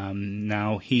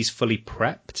 Now he's fully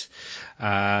prepped.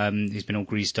 He's been all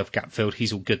greased up, gap filled.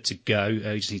 He's all good to go.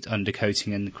 He just needs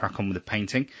undercoating and crack on with the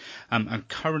painting. I'm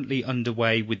currently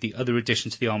underway with the other addition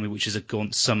to the army, which is a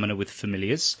Gaunt Summoner with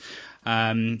Familiars.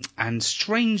 And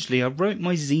strangely, I wrote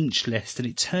my Tzeentch list, and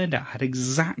it turned out I had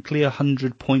exactly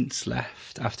 100 points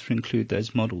left after I include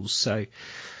those models. So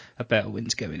a better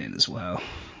win's going in as well.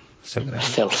 So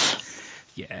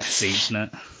Filth. Yeah,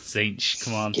 Tzeentch,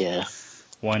 come on. Yeah.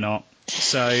 Why not?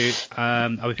 So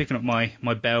I'll be picking up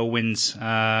my Bell wins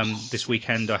this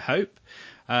weekend, I hope.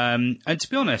 And to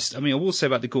be honest, I mean, I will say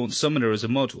about the Gaunt Summoner as a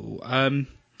model,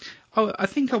 I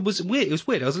think it was weird.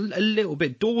 I was a little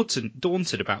bit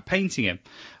daunted about painting him.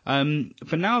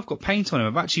 But now I've got paint on him,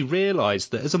 I've actually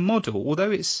realised that as a model,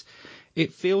 although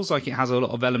it feels like it has a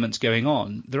lot of elements going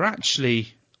on, they're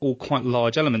actually all quite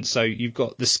large elements. So you've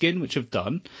got the skin, which I've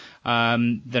done.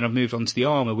 Then I've moved on to the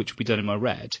armour, which will be done in my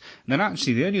red. And then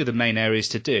actually the only other main areas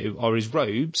to do are his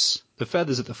robes, the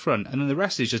feathers at the front, and then the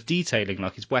rest is just detailing,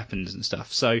 like his weapons and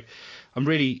stuff. So I'm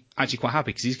really actually quite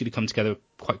happy, because he's going to come together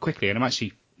quite quickly, and I'm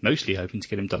actually mostly hoping to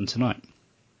get him done tonight.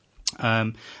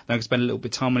 Then I can spend a little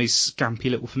bit of time on his scampy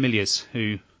little familiars,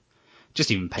 who just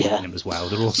even painting them as well.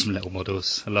 They're awesome little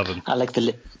models. I love them. I like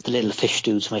the little fish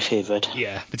dudes, my favourite.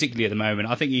 Yeah, particularly at the moment.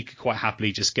 I think you could quite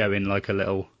happily just go in like a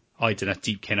little, I don't know,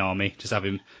 Deepkin army. Just have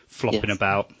him flopping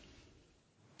about.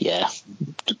 Yeah,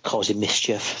 causing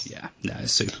mischief. Yeah, no,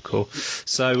 it's super cool.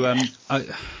 So,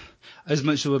 as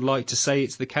much as I would like to say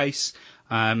it's the case,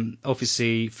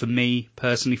 obviously for me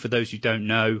personally, for those who don't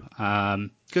know,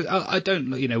 because I don't,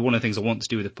 one of the things I want to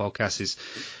do with the podcast is,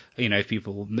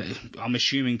 I'm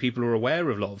assuming people are aware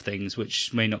of a lot of things,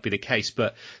 which may not be the case,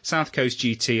 but South Coast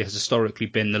GT has historically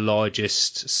been the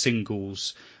largest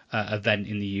singles event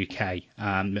in the UK,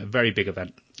 a very big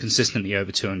event, consistently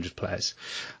over 200 players.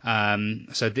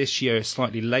 So this year it's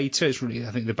slightly later. It's really,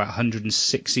 I think, about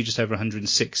 160, just over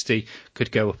 160,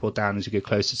 could go up or down as we get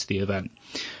closer to the event.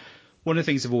 One of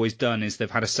the things they've always done is they've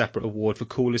had a separate award for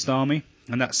coolest army,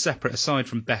 and that's separate aside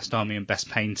from best army and best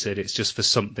painted. It's just for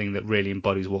something that really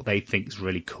embodies what they think is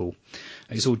really cool.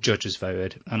 It's all judges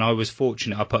voted, and I was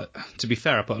fortunate. I put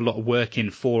a lot of work in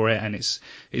for it, and it's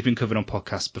been covered on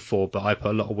podcasts before, but I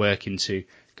put a lot of work into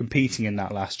competing in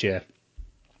that last year,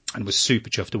 and was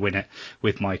super chuffed to win it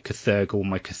with my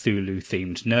Cthulhu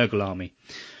themed Nurgle army.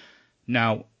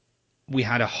 Now, we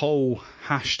had a whole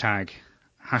hashtag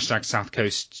South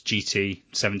Coast GT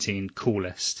 17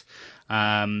 coolest,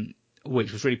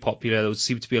 which was really popular. There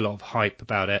seemed to be a lot of hype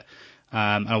about it.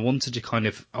 And I wanted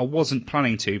to I wasn't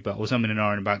planning to, but I was umming and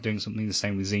ahhing about doing something the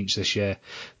same with Tzeentch this year.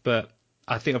 But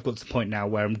I think I've got to the point now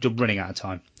where I'm running out of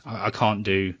time. I can't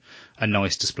do a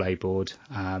nice display board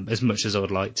as much as I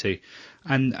would like to.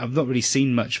 And I've not really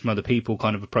seen much from other people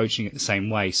kind of approaching it the same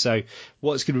way. So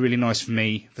what's going to be really nice for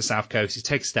me for South Coast is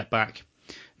take a step back,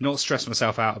 not stress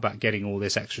myself out about getting all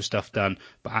this extra stuff done,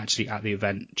 but actually at the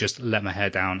event just let my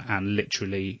hair down and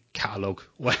literally catalogue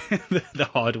the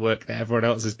hard work that everyone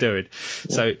else is doing.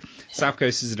 Yeah. So South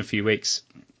Coast is in a few weeks.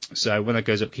 So when that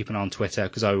goes up, keep an eye on Twitter,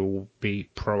 because I will be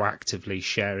proactively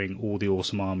sharing all the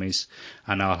awesome armies,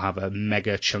 and I'll have a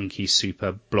mega chunky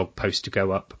super blog post to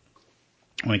go up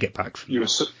when I get back from you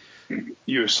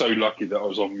were so lucky that I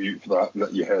was on mute for that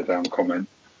let your hair down comment.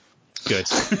 Good.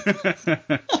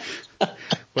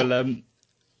 Well,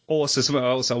 also something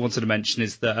else I wanted to mention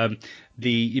is that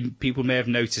the people may have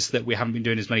noticed that we haven't been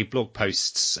doing as many blog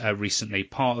posts recently.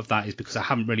 Part of that is because I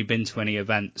haven't really been to any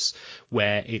events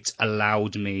where it's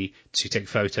allowed me to take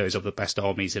photos of the best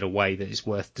armies in a way that is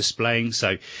worth displaying.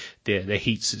 So the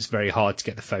heats, it's very hard to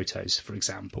get the photos, for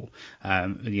example.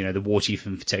 The Warchief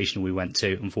Invitational we went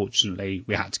to, unfortunately,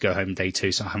 we had to go home day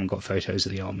 2, so I haven't got photos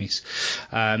of the armies.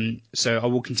 So I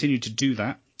will continue to do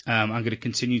that. I'm going to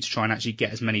continue to try and actually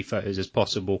get as many photos as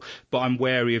possible, but I'm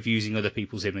wary of using other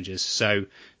people's images. So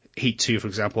Heat 2, for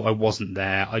example, I wasn't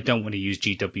there. I don't want to use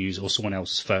GW's or someone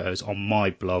else's photos on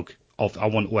my blog. I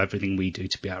want everything we do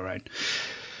to be our own.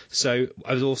 So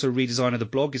I was also redesign of the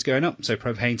blog is going up, so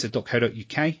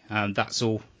propainter.co.uk. That's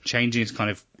all changing. It's kind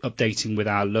of updating with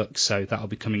our look, so that'll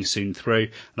be coming soon through.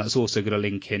 And that's also going to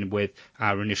link in with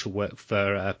our initial work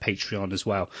for Patreon as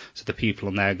well. So the people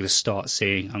on there are going to start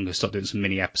seeing. I'm going to start doing some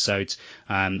mini episodes.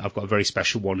 I've got a very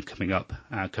special one coming up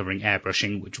covering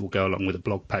airbrushing, which will go along with a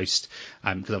blog post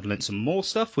because I've learnt some more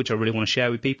stuff which I really want to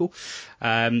share with people.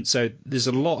 So there's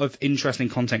a lot of interesting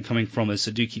content coming from us,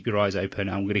 so do keep your eyes open.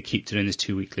 I'm going to keep doing this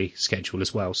 2-weekly schedule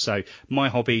as well. So my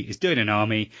hobby is doing an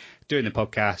army, doing the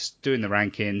podcast, doing the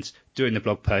rankings, doing the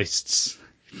blog posts,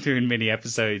 doing mini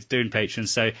episodes, doing Patreon.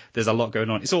 So there's a lot going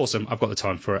on. It's awesome. I've got the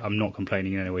time for it. I'm not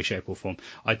complaining in any way, shape or form.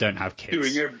 I don't have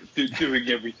kids. Doing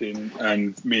everything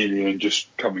and merely and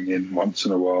just coming in once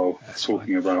in a while, that's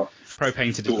talking about Pro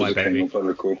Painted is my baby.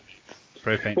 Pro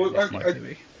Painted is my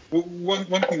baby. Well,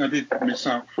 one thing I did miss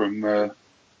out from the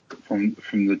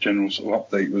general sort of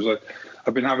update was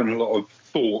I've been having a lot of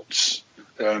thoughts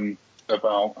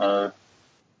about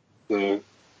the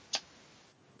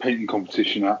painting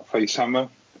competition at Facehammer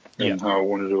and how I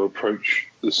wanted to approach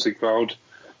the Sigvald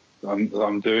that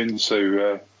I'm doing.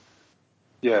 So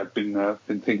been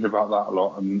thinking about that a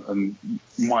lot and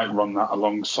might run that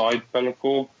alongside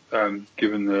Be'lakor,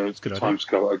 given the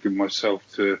timescale that I give myself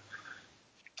to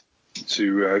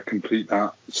complete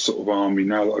that sort of army.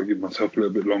 Now that I give myself a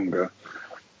little bit longer,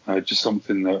 just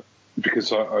something that,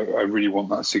 because I really want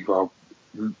that Sigvald,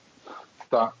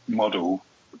 that model.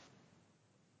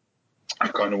 I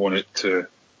kind of want to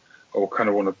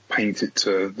paint it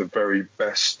to the very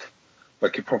best,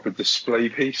 like a proper display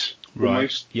piece,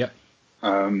 almost. Right.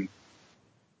 Yeah.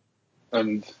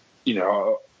 And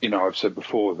I've said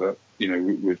before that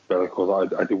with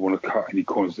Be'lakor, I didn't want to cut any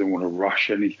corners, didn't want to rush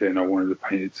anything. I wanted to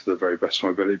paint it to the very best of my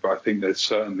ability. But I think there's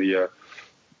certainly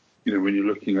when you're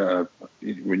looking at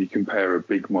when you compare a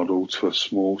big model to a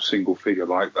small single figure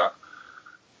like that,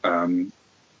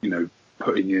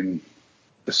 putting in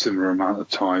a similar amount of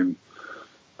time,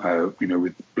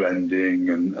 with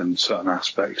blending and certain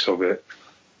aspects of it,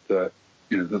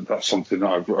 that's something that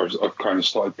I've kind of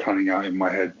started planning out in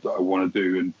my head that I want to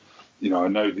do. And I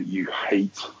know that you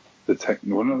hate the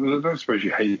technique. Well, I don't suppose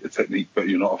you hate the technique, but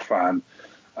you're not a fan.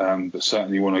 But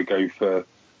certainly want to go for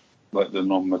like the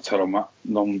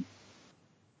non-metal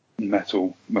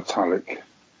metallic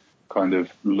kind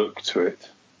of look to it.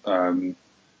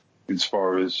 As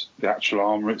far as the actual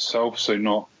armour itself, so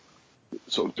not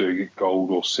sort of doing it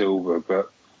gold or silver, but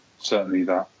certainly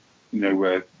that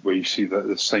where you see that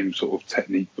the same sort of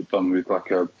technique but done with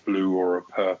like a blue or a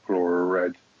purple or a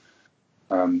red.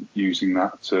 Using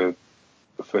that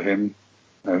for him,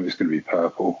 it's going to be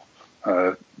purple.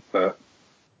 But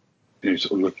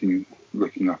sort of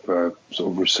looking up,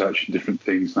 sort of researching different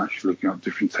things and actually looking up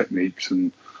different techniques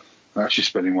and actually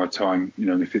spending my time.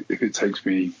 If it takes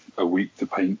me a week to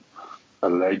paint a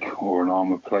leg or an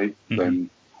armor plate, then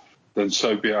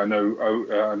so be it. I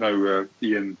know,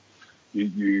 Ian.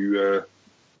 You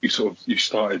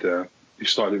started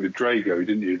with Drago,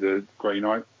 didn't you? The Grey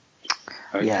Knight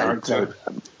character.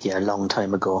 A long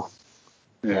time ago.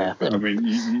 Yeah. I mean,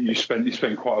 you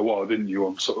spent quite a while, didn't you,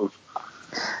 on sort of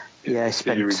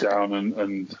theory down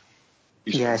and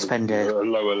I spent a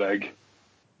lower leg.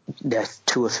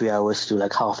 2 or 3 hours to do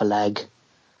like half a leg,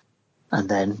 and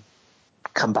then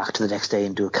come back to the next day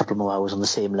and do a couple more hours on the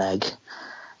same leg.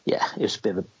 Yeah, it was a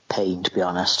bit of a pain, to be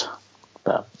honest.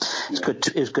 But it's good.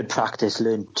 It was good practice.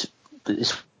 Learned.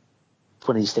 It's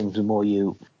one of these things. The more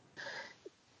you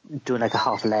doing like a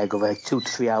half leg over like 2 to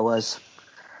 3 hours,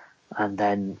 and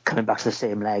then coming back to the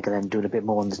same leg, and then doing a bit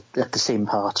more at the same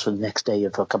parts for the next day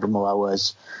for a couple more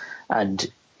hours, and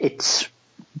it's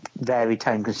very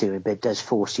time consuming, but it does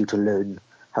force you to learn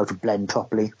how to blend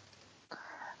properly.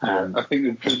 I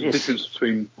think the difference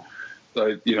between,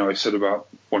 I said about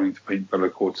wanting to paint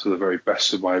Be'lakor to the very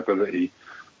best of my ability.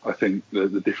 I think the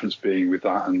difference being with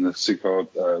that and the Sigvard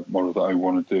model that I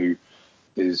want to do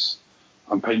is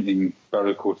I'm painting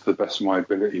Be'lakor to the best of my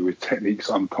ability with techniques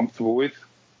I'm comfortable with.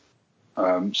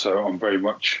 So I'm very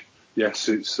much, yes,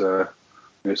 it's a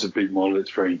big model.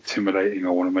 It's very intimidating.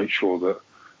 I want to make sure that,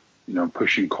 I'm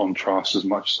pushing contrast as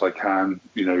much as I can,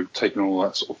 taking all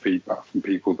that sort of feedback from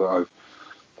people that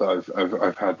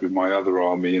I've had with my other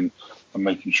army and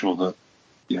making sure that,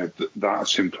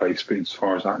 that's in place. But as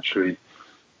far as actually,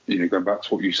 going back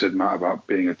to what you said, Matt, about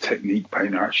being a technique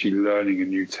painter, actually learning a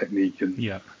new technique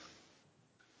and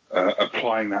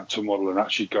applying that to a model and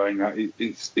actually going that,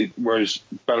 whereas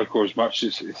Be'lakor, as much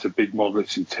as it's a big model,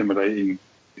 it's intimidating,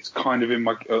 it's kind of in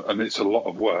my, and it's a lot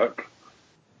of work,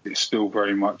 it's still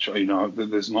very much,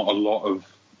 there's not a lot of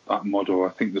that model. I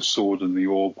think the sword and the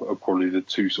orb are probably the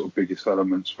two sort of biggest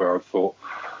elements where I thought,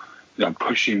 I'm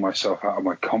pushing myself out of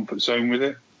my comfort zone with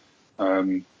it.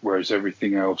 Whereas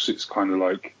everything else, it's kind of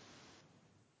like,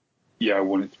 I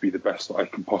want it to be the best that I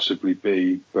can possibly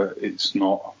be, but it's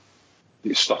not.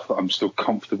 It's stuff that I'm still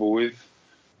comfortable with.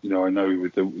 I know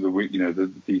with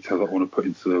the detail that I want to put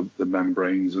into the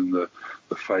membranes and the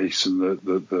face and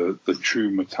the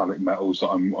true metallic metals that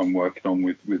I'm working on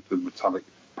with the metallic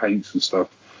paints and stuff.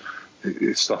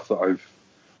 It's stuff that I've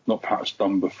not perhaps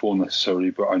done before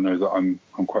necessarily, but I know that I'm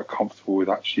quite comfortable with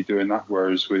actually doing that.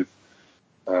 Whereas with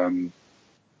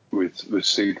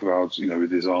Sigvard's,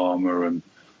 with his armor and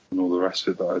all the rest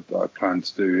of it that I plan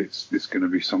to do, it's going to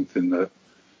be something that,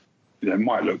 it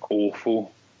might look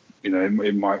awful,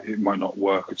 it might not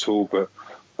work at all, but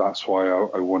that's why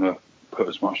I want to put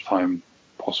as much time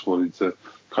possible into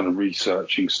kind of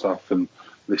researching stuff and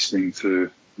listening to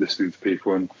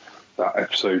people. And that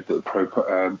episode that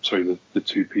the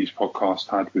Two Piece podcast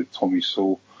had with Tommy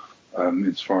Saul,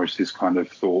 as far as his kind of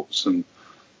thoughts and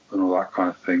all that kind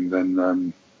of thing,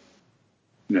 then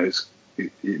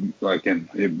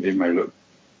it may look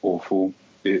awful.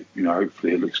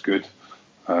 Hopefully it looks good.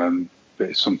 But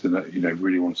it's something that,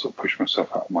 really want to sort of push myself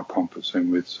out of my comfort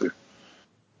zone with. So,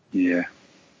 yeah.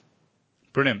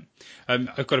 Brilliant.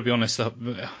 I've got to be honest, while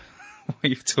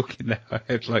you're talking there, I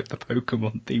had like the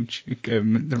Pokemon theme tune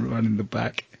going and the run in the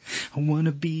back. I want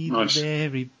to be the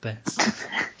very best.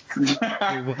 More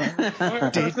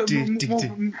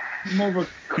of a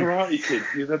Karate Kid.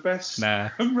 You're the best. Nah,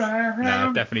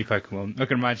 definitely Pokemon. I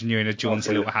can imagine you in a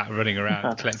jaunty little hat running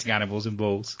around collecting animals and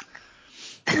balls.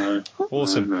 No.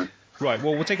 Awesome. No. Right,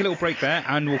 well, we'll take a little break there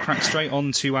and we'll crack straight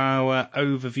on to our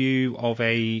overview of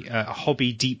a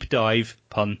hobby deep dive,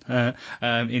 pun,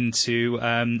 into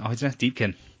Idoneth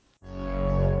Deepkin.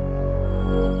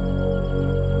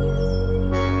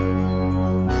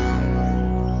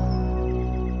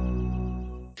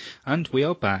 And we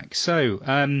are back. So,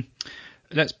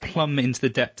 let's plumb into the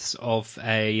depths of the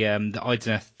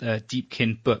Idoneth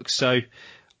Deepkin book. So,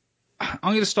 I'm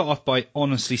going to start off by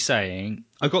honestly saying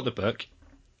I got the book.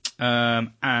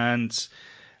 And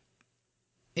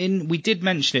we did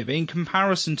mention it, but in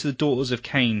comparison to the Daughters of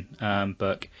Cain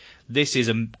book, this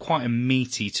is quite a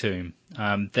meaty tome.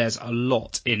 There's a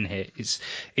lot in here.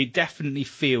 It definitely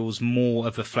feels more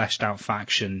of a fleshed out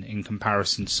faction in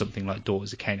comparison to something like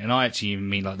Daughters of Cain. And I actually even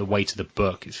mean like the weight of the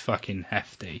book is fucking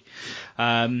hefty.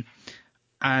 And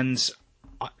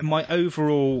my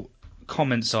overall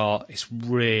comments are, it's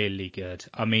really good.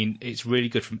 I mean, it's really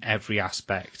good from every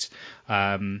aspect.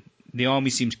 The army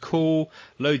seems cool,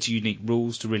 loads of unique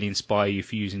rules to really inspire you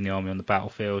for using the army on the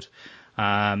battlefield.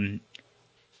 And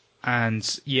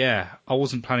yeah, I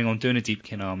wasn't planning on doing a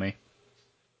Deepkin army.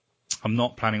 I'm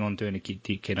not planning on doing a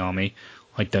Deepkin army,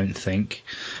 I don't think.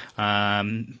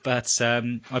 But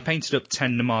I painted up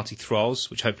 10 Namarti Thralls,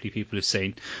 which hopefully people have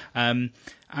seen.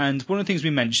 And one of the things we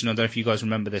mentioned, I don't know if you guys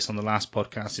remember this on the last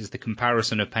podcast, is the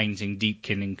comparison of painting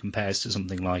Deepkin in compares to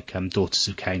something like Daughters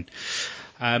of Khaine.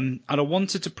 And I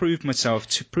wanted to prove to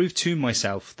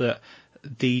myself that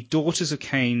the Daughters of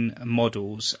Khaine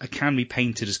models can be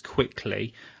painted as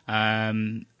quickly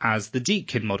as the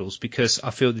Deepkin models, because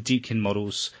I feel the Deepkin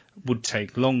models would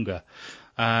take longer.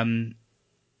 And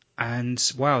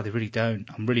wow, they really don't.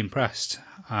 I'm really impressed.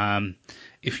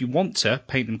 If you want to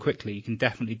paint them quickly, you can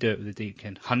definitely do it with the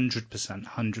Deepkin.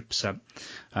 100%.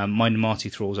 My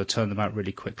Namarti Thralls, I turn them out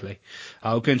really quickly.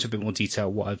 I'll go into a bit more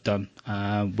detail what I've done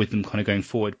with them kind of going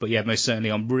forward. But yeah, most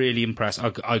certainly, I'm really impressed.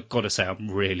 I've got to say,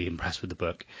 I'm really impressed with the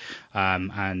book.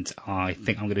 And I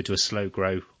think I'm going to do a slow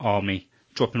grow army,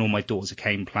 dropping all my Daughters of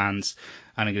Khaine plans,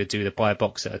 and I'm going to do the buy a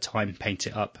box at a time, paint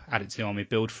it up, add it to the army,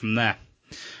 build from there.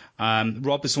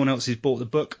 Rob, as someone else who's bought the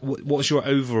book, what's your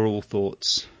overall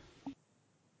thoughts?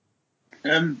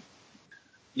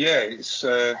 Yeah, it's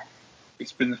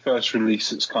been the first release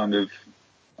that's kind of,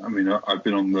 I mean, I've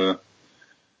been on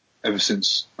ever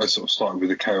since I sort of started with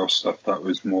the Chaos stuff, that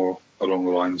was more along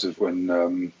the lines of when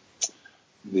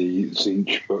the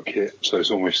Tzeentch book hit, so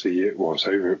it's almost a year, well, it's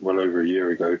well over a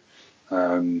year ago.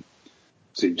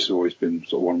 Tzeentch has always been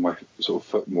sort of one of my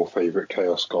sort of more favourite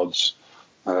Chaos gods.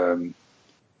 And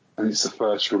it's the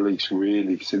first release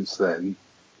really since then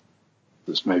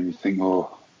that's made me think,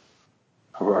 oh,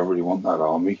 I really want that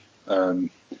army.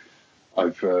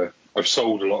 I've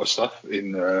sold a lot of stuff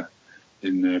in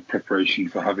preparation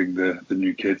for having the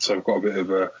new kid, so I've got a bit of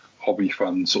a hobby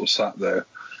fund sort of sat there.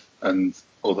 And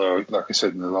although, like I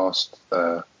said in the last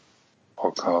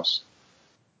podcast,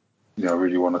 you know, I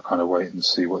really want to kind of wait and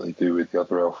see what they do with the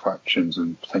other elf factions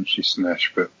and potentially Slaanesh.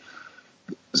 But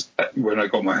when I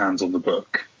got my hands on the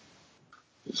book,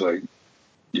 it was like,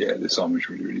 yeah, this army's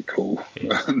really, really cool.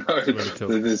 Yeah, really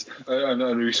cool. I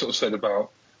know we sort of said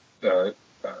about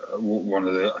one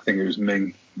of the, I think it was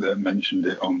Ming that mentioned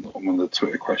it on one of the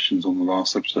Twitter questions on the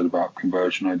last episode about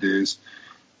conversion ideas.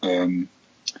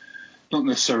 Not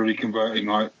necessarily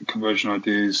conversion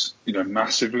ideas, you know,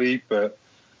 massively, but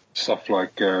stuff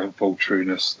like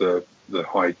Voltrinus, the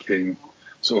High King,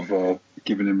 sort of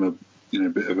giving him a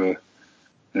bit of a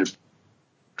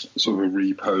sort of a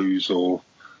repose, or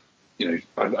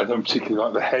I don't particularly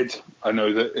like the head. I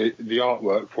know that the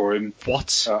artwork for him.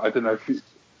 What? I don't know if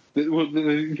the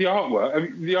artwork. I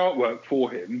mean, the artwork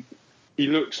for him, he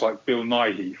looks like Bill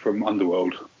Nighy from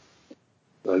Underworld,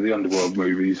 the Underworld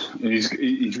movies. And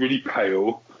he's really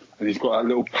pale, and he's got that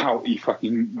little pouty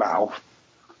fucking mouth.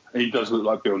 And he does look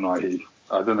like Bill Nighy.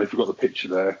 I don't know if you've got the picture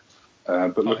there,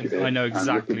 but look at it. I know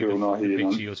exactly the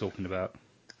picture you're talking about.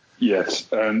 Yes,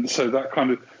 and so that kind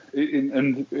of.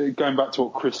 And going back to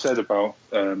what Chris said about,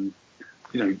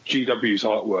 GW's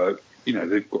artwork,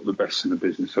 they've got the best in the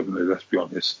business, haven't they? Let's be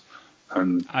honest.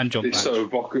 And John it's Patch. So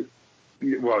evocative.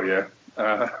 Well, yeah.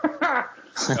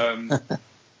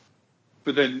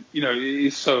 But then, it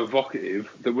is so evocative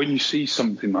that when you see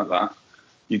something like that,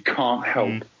 you can't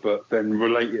help but then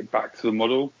relate it back to the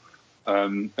model.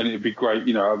 And it'd be great,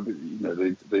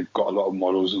 they've got a lot of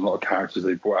models and a lot of characters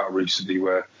they brought out recently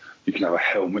where you can have a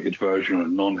helmeted version and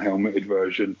a non-helmeted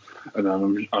version, and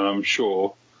I'm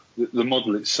sure the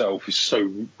model itself is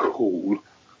so cool.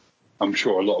 I'm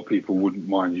sure a lot of people wouldn't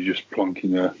mind you just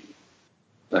plonking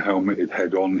a helmeted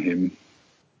head on him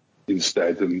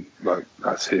instead, and like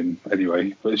that's him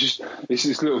anyway. But it's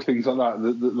just little things like that.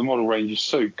 The model range is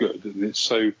so good, and it's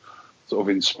so sort of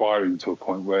inspiring to a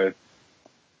point where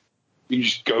you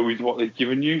just go with what they've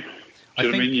given you. Do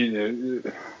you know what I mean?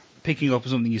 Picking up on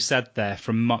something you said there,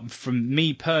 from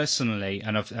me personally,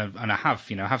 and I have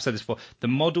said this before, the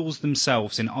models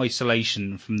themselves in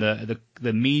isolation from the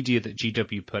media that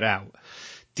GW put out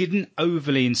didn't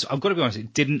overly. I've got to be honest,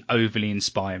 it didn't overly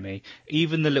inspire me.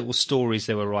 Even the little stories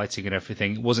they were writing and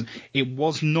everything, it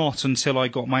was not until I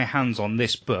got my hands on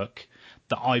this book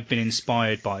that I've been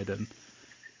inspired by them.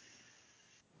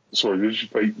 Sorry, did you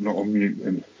speak not on mute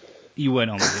then? You weren't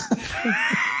on mute.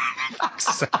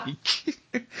 fuck's sake.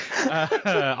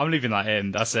 I'm leaving that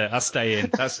in. That's it. That's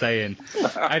staying.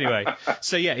 Anyway,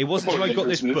 so yeah, it wasn't until I got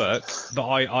this book that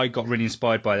I got really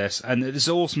inspired by this, and there's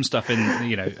awesome stuff in.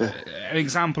 An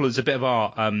example is a bit of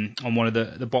art on one of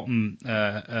the bottom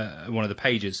one of the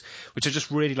pages, which I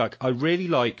just really like. I really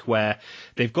like where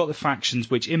they've got the factions,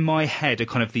 which in my head are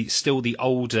kind of still the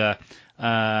older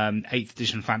 8th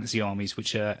edition fantasy armies,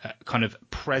 which are kind of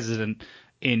president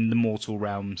in the mortal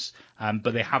realms,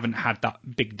 but they haven't had that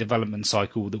big development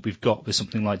cycle that we've got with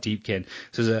something like Deepkin.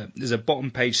 So there's a bottom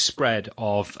page spread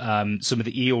of some of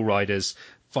the Eel Riders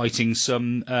fighting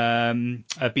some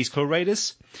Beastclaw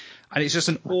Raiders, and it's just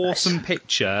an awesome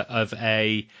picture of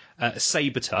a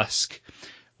Sabertusk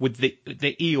with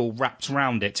the eel wrapped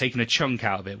around it, taking a chunk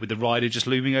out of it, with the rider just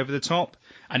looming over the top.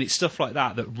 And it's stuff like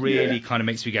that really kind of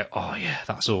makes me go, oh yeah,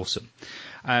 that's awesome.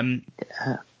 And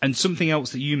something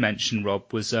else that you mentioned,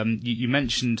 Rob, was you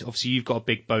mentioned, obviously, you've got a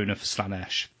big boner for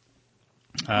Slaanesh.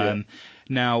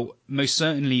 Now, most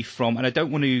certainly and I do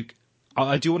want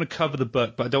to cover the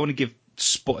book, but I don't want to give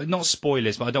not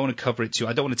spoilers, but I don't want to cover it too.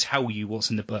 I don't want to tell you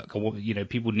what's in the book.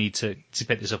 People need to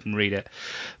pick this up and read it.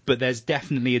 But there's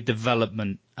definitely a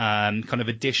development, kind of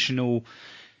additional,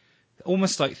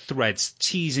 almost like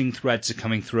teasing threads are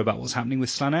coming through about what's happening with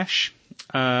Slaanesh.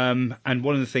 And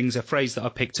one of the things, a phrase that I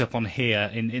picked up on here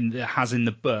has in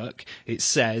the book, it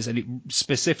says, and it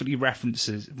specifically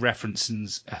references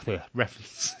to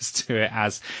it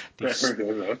as, because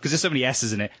there's so many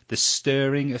S's in it, the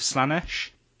stirring of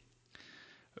Slaanesh,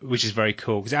 which is very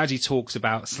cool, because it actually talks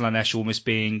about Slaanesh almost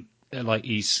being like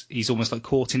he's almost like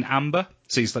caught in amber,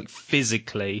 so he's like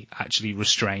physically actually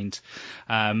restrained.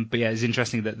 But yeah, it's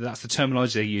interesting that's the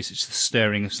terminology they use. It's the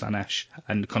stirring of Slaanesh,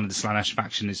 and kind of the Slaanesh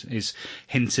faction is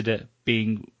hinted at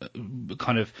being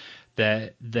kind of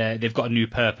they've got a new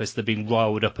purpose. They're being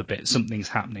riled up a bit. Something's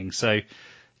happening. So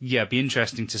yeah, it'd be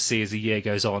interesting to see as the year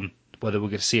goes on whether we're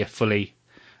going to see a fully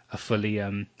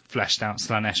fleshed out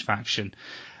Slaanesh faction.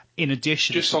 In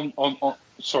addition, just on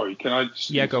sorry, can I just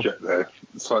interject there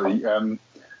slightly?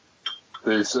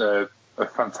 There's a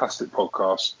fantastic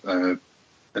podcast,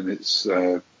 and it's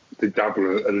they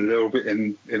dabble a little bit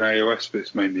in AOS, but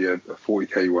it's mainly a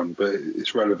 40k one, but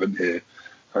it's relevant here.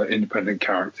 Independent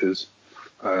characters,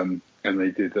 and they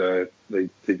did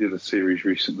a series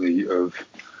recently of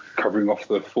covering off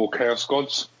the 4 Chaos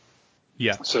Gods.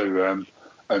 Yeah. So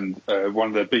and one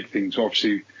of their big things,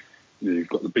 obviously, you've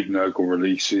got the big Nurgle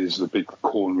releases, the big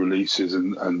Khorne releases,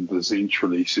 and the Tzeentch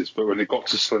releases. But when it got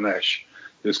to Slaanesh,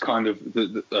 there's kind of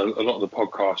a lot of the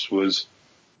podcast was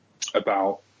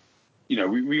about,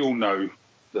 we all know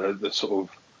the sort of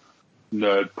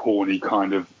nerd porny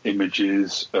kind of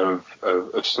images of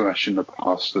Slaanesh in the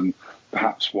past, and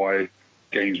perhaps why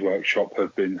Games Workshop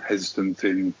have been hesitant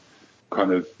in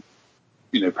kind of,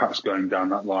 perhaps going down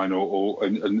that line,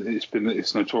 and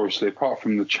it's notoriously, apart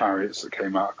from the Chariots that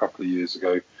came out a couple of years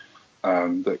ago,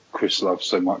 that Chris loves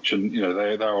so much, and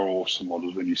they are awesome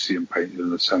models when you see them painted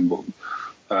and assembled.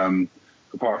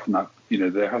 Apart from that,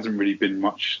 there hasn't really been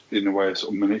much in the way of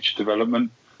sort of miniature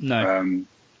development. No.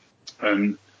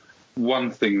 And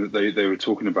one thing that they were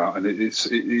talking about, and it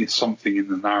is something in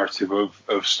the narrative of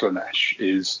Slaanesh,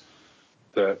 is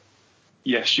that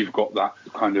yes, you've got that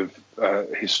kind of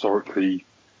historically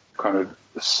kind of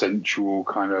sensual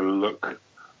kind of look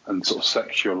and sort of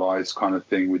sexualized kind of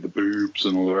thing with the boobs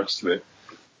and all the rest of it.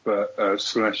 But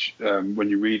Slaanesh, when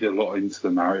you read a lot into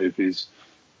the narrative, is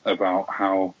about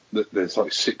how there's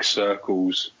like 6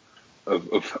 circles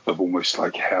of almost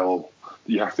like hell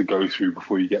that you have to go through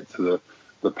before you get to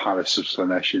the palace of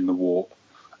Slaanesh in the warp.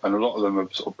 And a lot of them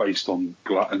are sort of based on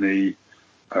gluttony,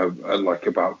 like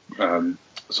about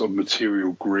sort of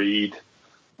material greed,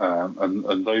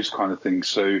 and those kind of things.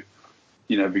 So,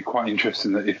 it'd be quite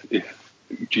interesting that if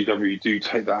GW do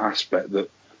take that aspect, that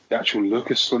the actual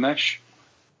look of Slaanesh,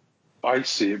 I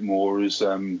see it more as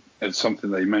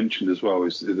something they mentioned as well,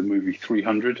 is the movie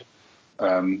 300,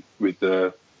 with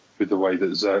the way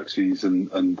that Xerxes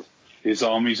and his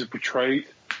armies are portrayed.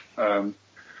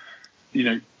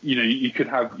 You could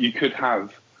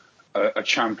have a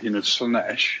champion of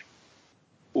Slaanesh.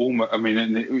 Almost, I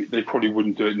mean, they probably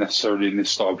wouldn't do it necessarily in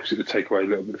this style because it would take away a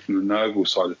little bit from the Nurgle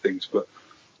side of things, but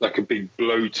like a big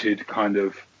bloated kind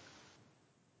of,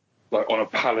 like on a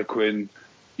palanquin,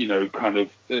 kind of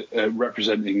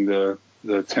representing the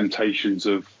temptations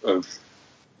of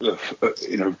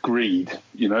greed,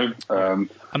 I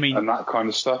mean, and that kind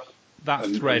of stuff.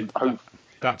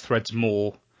 That thread's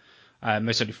more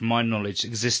most certainly from my knowledge,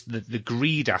 the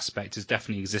greed aspect has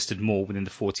definitely existed more within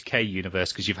the 40k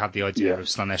universe, because you've had the idea of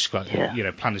Slaanesh,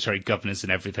 planetary governors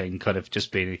and everything, kind of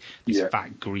just being these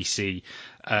fat, greasy,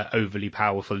 overly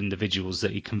powerful individuals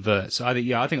that he converts. So I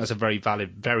think that's a very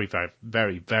valid, very, very,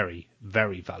 very, very,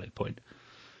 very valid point.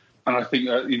 And I think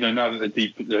now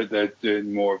that they're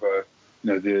doing more of a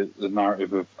the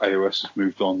narrative of AOS has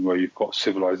moved on, where you've got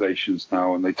civilizations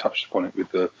now, and they touched upon it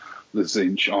with the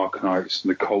Tzeentch Arcanites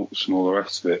and the cults and all the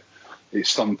rest of it.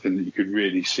 It's something that you could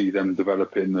really see them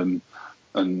developing,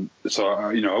 and so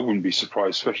I wouldn't be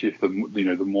surprised, especially if the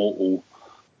mortal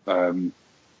kind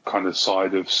of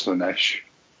side of Slaanesh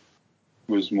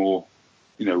was more,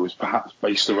 was perhaps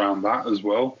based around that as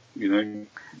well.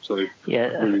 So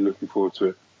really looking forward to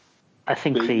it. I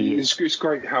think it's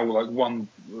great how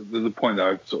the point that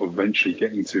I'm sort of eventually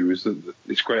getting to is that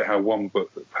it's great how one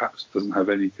book that perhaps doesn't have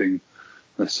anything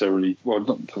necessarily,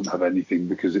 doesn't have anything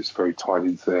because it's very tied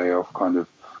into the AOF kind of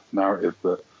narrative,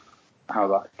 but how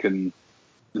that can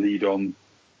lead on,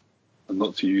 and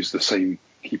not to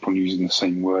keep on using the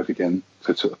same word again,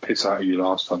 to sort of piss out of you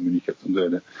last time when you kept on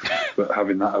doing it, but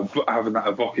having that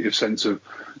evocative sense of,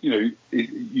 the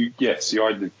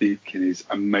Idol of Deepkin is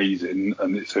amazing,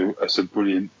 and it's a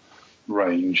brilliant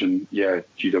range, and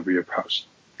GW are perhaps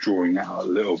drawing out a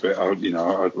little bit. I'd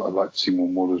like to see more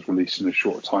models released in a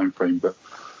shorter time frame, but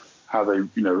how they,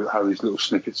 how these little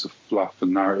snippets of fluff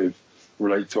and narrative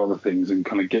relate to other things and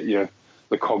kind of get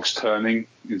the cogs turning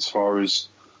as far as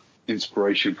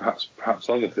inspiration, perhaps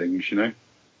other things,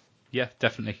 Yeah,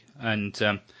 definitely. And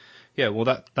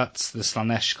that's the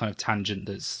Slaanesh kind of tangent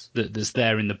that's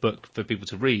there in the book for people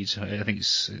to read. I think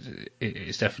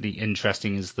it's definitely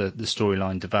interesting as the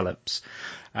storyline develops.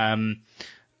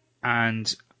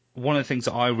 And one of the things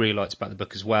that I really liked about the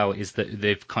book as well is that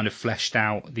they've kind of fleshed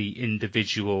out the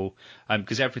individual,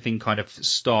 because everything kind of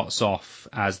starts off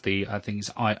as I think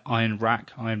it's Iron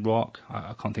Rock. I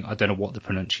don't know what the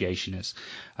pronunciation is.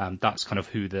 That's kind of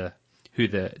who the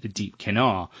Deepkin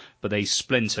are, but they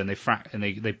splinter and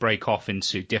they break off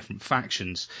into different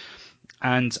factions.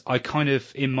 And I kind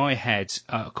of, in my head,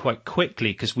 quite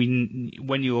quickly, because when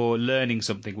you're learning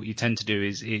something, what you tend to do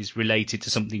is related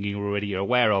to something you're already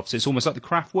aware of. So it's almost like the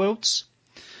craft worlds.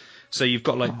 So you've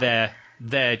got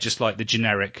they're just like the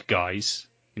generic guys.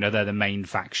 They're the main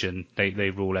faction. They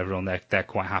rule everyone. They're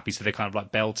quite happy. So they're kind of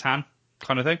like Beltan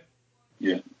kind of thing.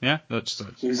 Yeah. Yeah.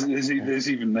 There's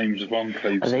even names of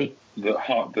enclaves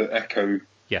that echo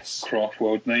craft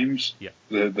world names. Yeah.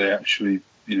 They actually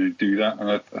do that, and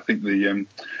I think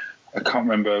I can't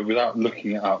remember without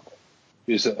looking it up.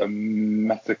 Is it a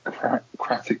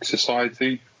metacratic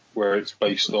society where it's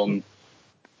based on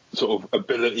sort of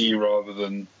ability rather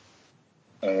than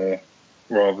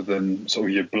sort of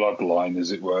your bloodline,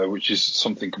 as it were, which is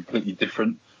something completely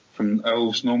different from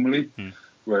elves normally,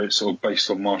 where it's sort of based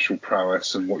on martial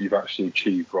prowess and what you've actually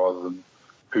achieved rather than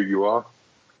who you are,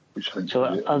 which I think is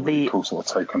a really cool sort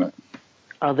of take on it.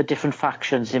 Are the different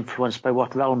factions influenced by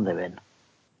what realm they're in?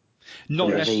 Not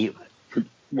necessarily.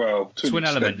 Well, to an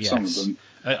element, yes. Some of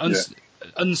them.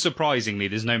 Unsurprisingly,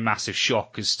 there's no massive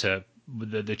shock as to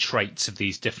the traits of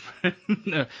these different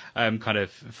kind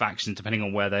of factions, depending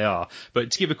on where they are.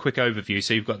 But to give a quick overview,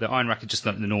 so you've got the Iron Rack, just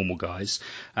like the normal guys.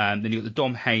 Then you've got the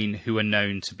Domhain, who are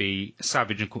known to be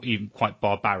savage and even quite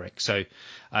barbaric. So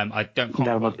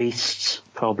Velma beasts,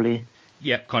 probably.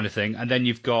 Yeah, kind of thing. And then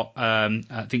you've got,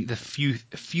 I think, the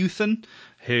Futhan,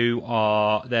 who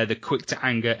they're the quick to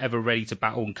anger, ever ready to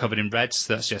battle and covered in red.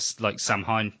 So that's just like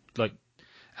Samhain, like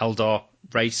Eldar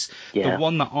race. Yeah. The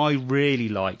one that I really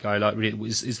like,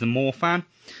 is the Morphan.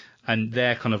 And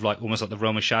they're kind of like almost like the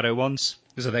Realm of Shadow ones.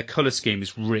 So their colour scheme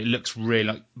looks really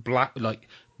like black, like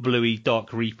bluey, dark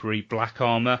reapery black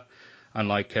armour, and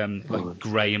like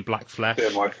grey and black flesh. They're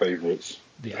my favourites.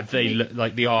 Yeah, they look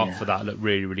like the art for that look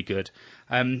really, really good.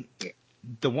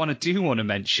 The one I do want to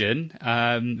mention,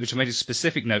 which I made a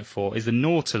specific note for, is the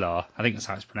Nautilar. I think that's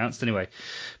how it's pronounced anyway,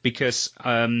 because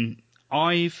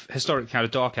I've historically had a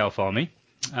Dark Elf army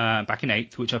back in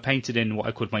 8th, which I painted in what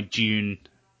I called my Dune.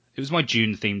 It was my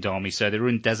Dune themed army, so they were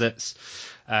in deserts.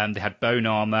 They had bone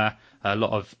armor, a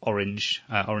lot of orange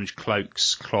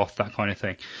cloaks, cloth, that kind of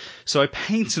thing. So I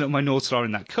painted up my Nautilar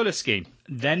in that colour scheme.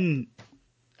 Then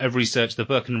I've researched the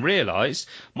book and realised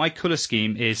my colour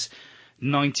scheme is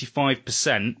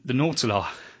 95% the Nautilar,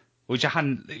 which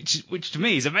to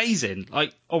me is amazing.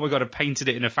 Like, oh my god, I painted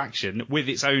it in a faction with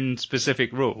its own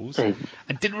specific rules. I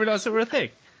didn't realise they were a thing.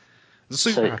 I was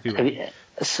super happy with it.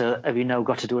 So have you now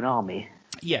got to do an army?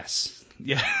 Yes.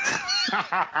 Yeah.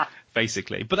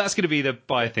 basically. But that's going to be the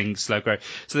Biothing slow grow.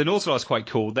 So the Nautilus is quite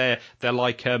cool. They're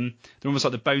like they're almost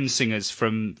like the Bone Singers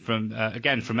from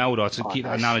Eldar, to keep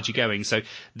that analogy going. So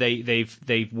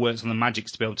they've worked on the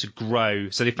magics to be able to grow.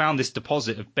 So they found this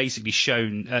deposit of basically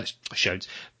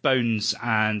bones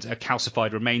and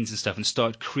calcified remains and stuff, and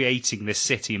started creating this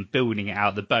city and building it out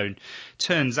of the bone.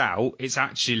 Turns out it's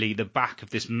actually the back of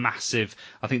this massive,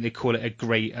 I think they call it a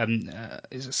great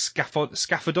is it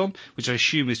scaphodon, which I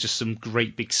assume is just some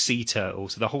great big sea turtle.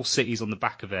 So the whole city's on the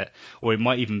back of it, or it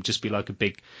might even just be like a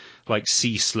big like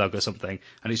sea slug or something,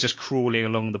 and it's just crawling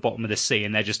along the bottom of the sea,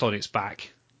 and they're just on its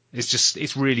back.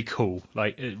 It's really cool,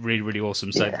 like really, really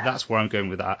awesome. So that's where I'm going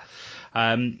with that.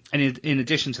 And in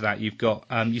addition to that, you've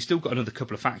still got another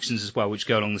couple of factions as well, which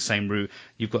go along the same route.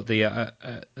 You've got the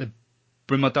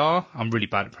Brimadar. I'm really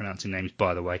bad at pronouncing names,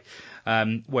 by the way.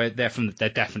 Where they're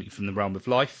definitely from the realm of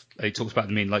life. He talks about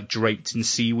them being like draped in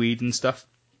seaweed and stuff.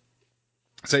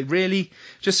 So it really,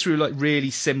 just through like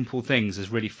really simple things, has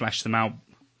really fleshed them out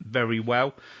very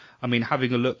well. I mean,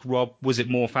 having a look, Rob, was it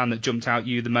Morfan that jumped out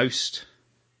you the most?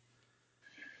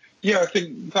 Yeah, I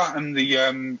think that and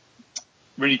the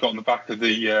really got on the back of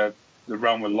the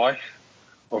realm of life.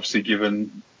 Obviously,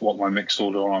 given what my mixed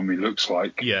order army looks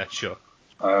like. Yeah, sure.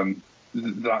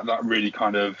 That really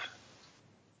kind of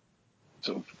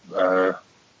sort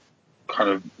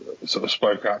of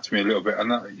spoke out to me a little bit,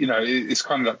 and that, it's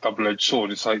kind of that double-edged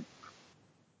sword. It's like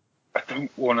I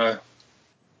don't want to,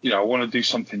 I want to do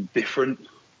something different.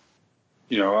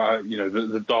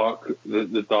 The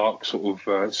dark sort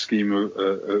of scheme of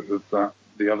that.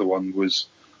 The other one was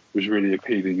really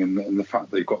appealing, and the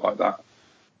fact they got like that,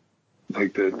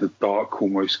 like the dark,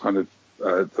 almost kind of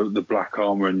the black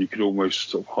armor, and you could almost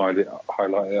sort of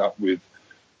highlight it up with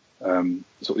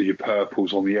sort of your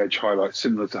purples on the edge highlights,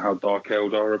 similar to how Dark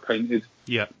Eldar are painted.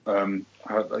 Yeah. How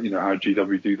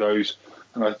GW do those,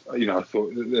 and I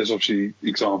thought there's obviously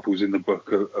examples in the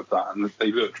book of that, and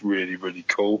they looked really, really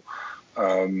cool.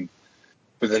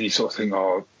 But then you sort of think,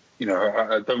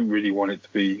 I don't really want it to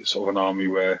be sort of an army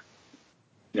where,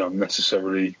 I'm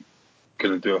necessarily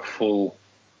going to do a full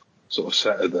sort of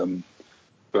set of them.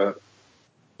 But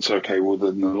it's okay. Well,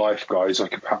 then the life guys, I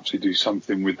could perhaps do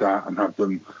something with that and have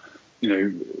them,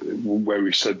 where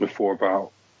we said before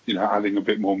about, adding a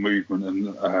bit more movement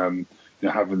and,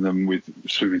 having them with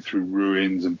swimming through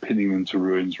ruins and pinning them to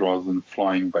ruins rather than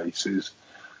flying bases.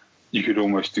 You could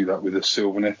almost do that with a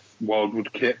Sylvaneth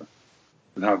Wildwood kit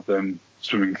and have them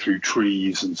swimming through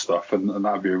trees and stuff, and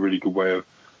that would be a really good way of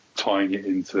tying it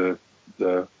into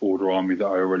the Order army that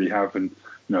I already have, and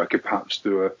I could perhaps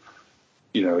do a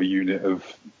unit of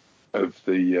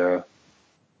the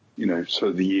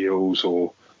sort of the eels,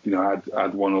 or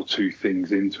add one or two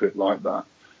things into it like that,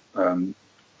 and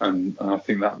I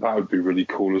think that would be really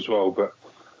cool as well. But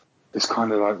it's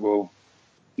kind of like, well,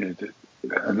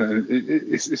 and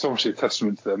it's obviously a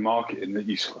testament to their marketing that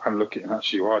you kind of look at it and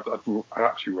actually, I'd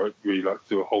actually really like to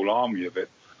do a whole army of it,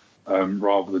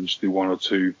 rather than just do one or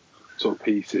two sort of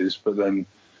pieces. But then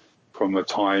from a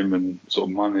time and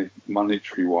sort of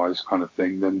monetary wise kind of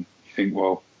thing, then you think,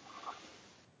 well,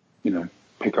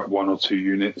 pick up one or two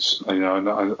units. And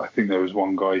I think there was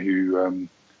one guy who, I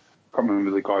can't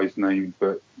remember the guy's name,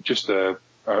 but just I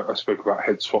spoke about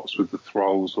head swaps with the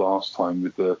Thralls last time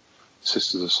with the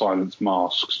Sisters of Silence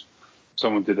masks.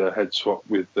 Someone did a head swap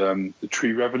with the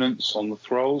Tree Revenants on the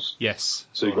Thralls. Yes.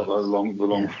 So you got the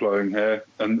long flowing hair,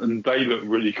 and they look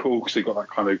really cool because they got that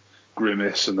kind of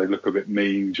grimace and they look a bit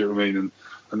mean. Do you know what I mean?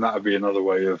 And that would be another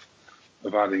way of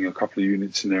adding a couple of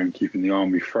units in there and keeping the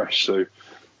army fresh. So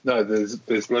no,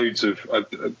 there's loads of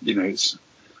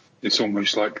it's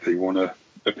almost like they want to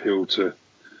appeal to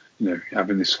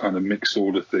having this kind of mixed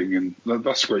order thing, and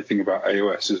that's the great thing about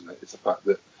AOS, isn't it? It's the fact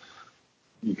that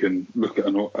you can look at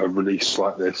a release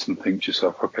like this and think to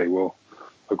yourself, okay, well,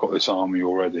 I've got this army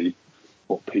already.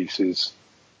 What pieces,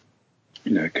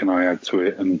 can I add to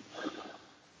it? And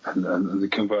the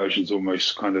conversions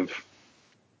almost kind of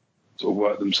sort of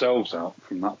work themselves out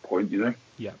from that point,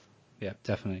 Yeah,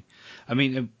 definitely. I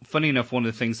mean, funny enough, one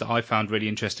of the things that I found really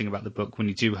interesting about the book when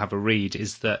you do have a read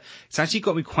is that it's actually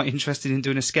got me quite interested in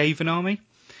doing a Skaven army,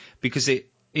 because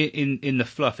in the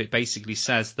fluff, it basically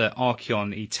says that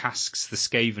Archaon, he tasks the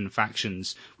Skaven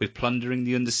factions with plundering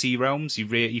the undersea realms.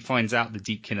 He finds out the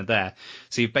Deepkin are there.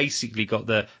 So you've basically got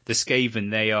the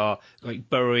Skaven, they are like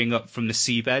burrowing up from the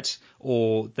seabed,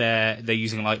 or they're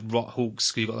using like rot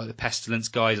hawks. You've got like the pestilence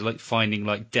guys, like finding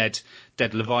like dead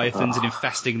dead leviathans and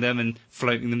infesting them and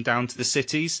floating them down to the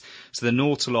cities. So the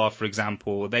Nautilar, for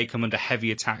example, they come under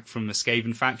heavy attack from the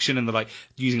Skaven faction, and they're like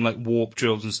using like warp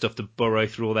drills and stuff to burrow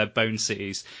through all their bone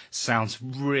cities. Sounds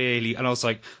really, and I was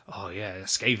like, oh yeah, a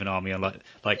Skaven army, and look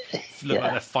like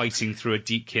they're fighting through a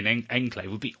Deepkin enclave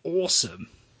would be awesome.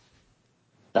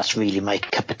 That's really my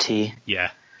cup of tea. Yeah,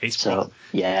 it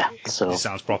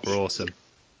sounds proper awesome.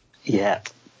 Yeah,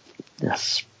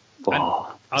 that's.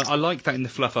 Oh. I like that in the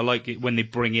fluff. I like it when they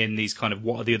bring in these kind of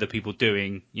what are the other people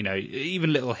doing, you know,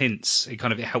 even little hints. It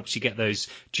helps you get those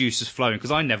juices flowing,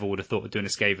 because I never would have thought of doing a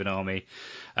Skaven army,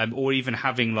 or even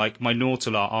having like my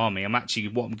Nautilar army. I'm going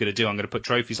to put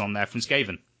trophies on there from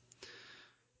Skaven,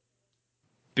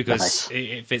 because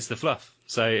it fits the fluff,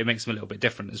 so it makes them a little bit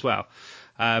different as well.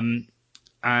 And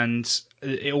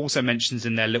it also mentions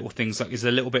in there little things like there's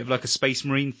a little bit of like a Space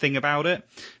Marine thing about it.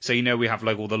 So we have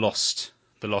like all the lost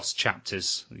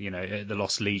chapters, the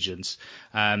lost legions.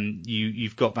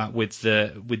 You've got that with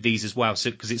these as well.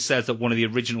 So because it says that one of the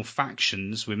original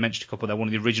factions, we mentioned a couple there, one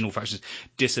of the original factions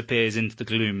disappears into the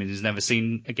gloom and is never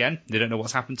seen again. They don't know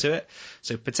what's happened to it.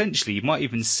 So potentially you might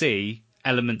even see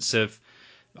elements of,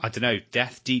 I don't know,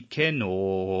 Death Deepkin,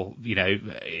 or, are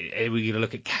we going to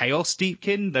look at Chaos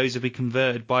Deepkin? Those will be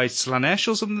converted by Slaanesh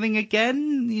or something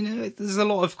again? There's a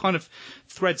lot of kind of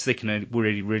threads they can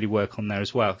really, really work on there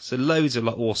as well. So loads of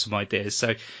awesome ideas.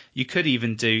 So you could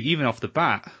even off the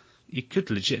bat, you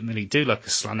could legitimately do like a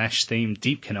Slaanesh themed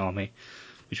Deepkin army,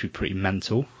 which would be pretty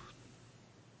mental.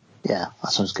 Yeah,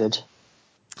 that sounds good.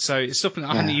 So it's something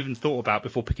I hadn't even thought about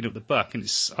before picking up the book, and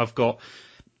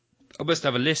I must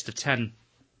have a list of 10,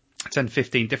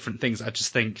 15 different things I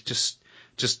just think just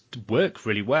work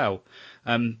really well.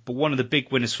 But one of the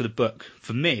big winners for the book,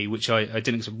 for me, which I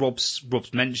didn't,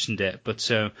 Rob's mentioned it, but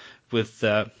with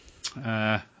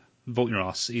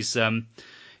Voltneras,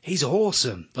 he's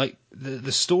awesome. Like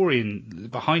the story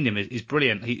behind him is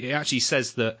brilliant. He actually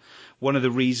says that one of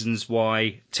the reasons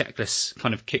why Teclis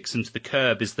kind of kicks him to the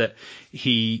curb is that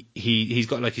he's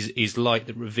got like his light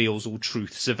that reveals all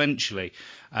truths eventually,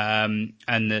 and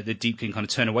the Deepkin kind of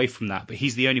turn away from that, but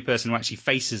he's the only person who actually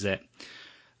faces it.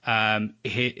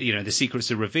 The secrets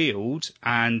are revealed,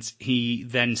 and he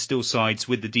then still sides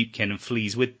with the Deepkin and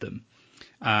flees with them.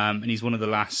 And he's one of the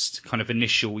last kind of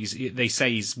initial. They say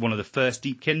he's one of the first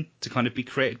Deepkin to kind of be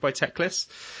created by Teclis.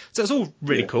 So it's all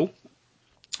really cool.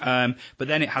 But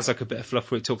then it has like a bit of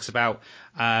fluff where it talks about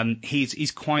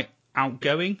he's quite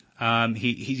outgoing.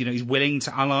 He's willing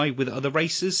to ally with other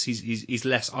races. He's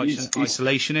less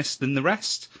isolationist than the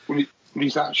rest. Well,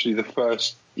 he's actually the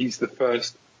first. He's the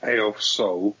first Aelf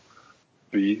soul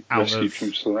to be rescued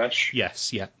from Slaanesh.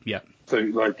 Yes, yeah. So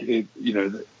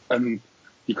and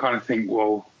you kind of think,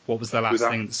 well, what was the last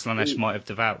thing that Slaanesh might have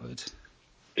devoured?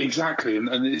 Exactly, and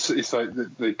it's like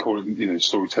they call it,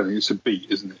 storytelling. It's a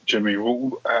beat, isn't it? Do you know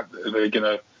what I mean? Are they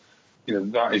gonna,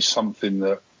 that is something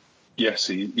that, yes,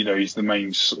 he's the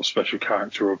main sort of special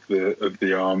character of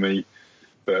the army,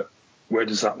 but where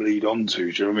does that lead on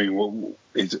to? Do you know what I mean? What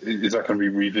is that going to be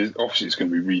revisited? Obviously, it's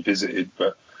going to be revisited,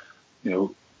 but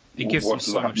it gives what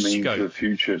does that mean for the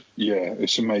future? Yeah,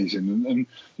 it's amazing, and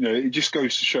it just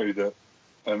goes to show that.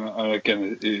 And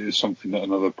again, it is something that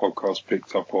another podcast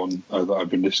picked up on that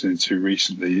I've been listening to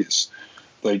recently. It's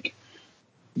like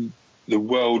the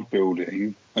world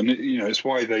building, and it's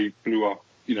why they blew up.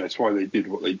 It's why they did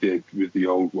what they did with the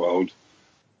old world.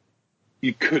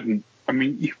 You couldn't. I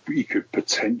mean, you could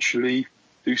potentially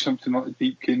do something like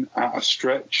the Deepkin at a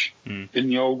stretch in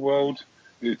the old world.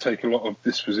 It would take a lot of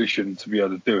disposition to be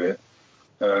able to do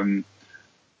it.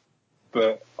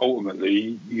 But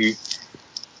ultimately,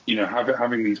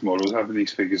 having these models, having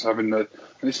these figures, and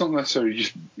it's not necessarily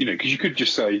just, because you could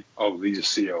just say, oh, these are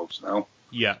sea elves now.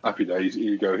 Yeah. Happy days.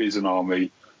 Here you go. Here's an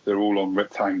army. They're all on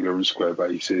rectangular and square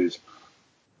bases.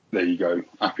 There you go.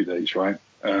 Happy days, right?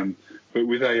 But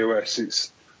with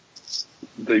AOS,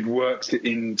 they've worked it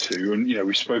into, and,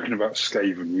 we've spoken about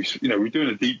Skaven. We're doing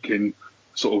a Deepkin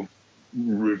sort of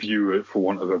review, for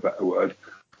want of a better word.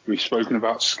 We've spoken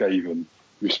about Skaven.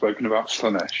 We've spoken about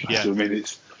Slaanesh. Yeah. So, I mean,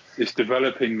 it's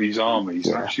developing these armies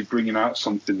and actually bringing out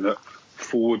something that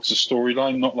forwards the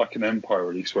storyline, not like an Empire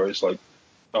release where it's like,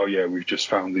 oh yeah, we've just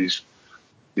found these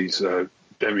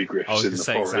demigryphs in the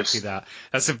forest. Exactly that.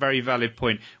 That's a very valid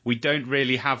point. We don't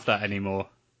really have that anymore.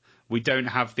 We don't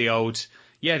have the old,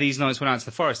 these knights went out to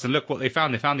the forest and look what they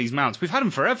found. They found these mounts. We've had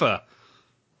them forever.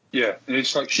 Yeah, and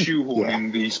it's like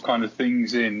shoehorning these kind of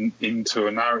things into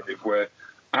a narrative where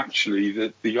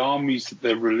actually the armies that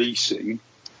they're releasing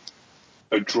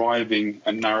are driving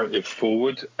a narrative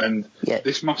forward, and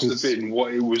this must have been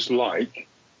what it was like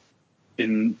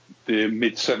in the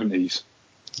mid-70s.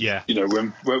 Yeah. You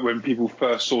know, when people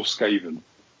first saw Skaven.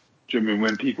 Do you know what I mean?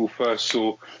 When people first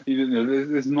saw, you know,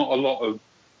 there's not a lot of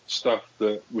stuff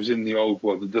that was in the old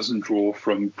world that doesn't draw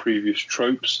from previous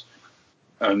tropes.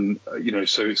 And, you know,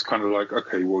 so it's kind of like,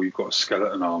 okay, well, you've got a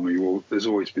skeleton army. Well, there's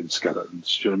always been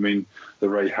skeletons. Do you know what I mean? The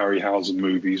Ray Harryhausen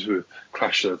movies with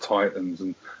Clash of the Titans,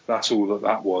 and that's all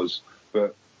that was.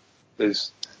 But there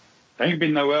ain't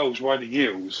been no elves riding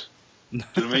eels. Do you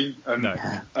know what I mean? And,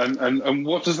 no. and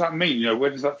what does that mean? You know, where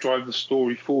does that drive the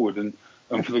story forward? And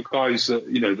for the guys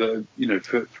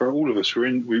that, for all of us,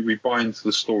 we buy into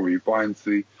the story, we buy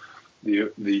into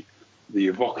the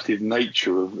evocative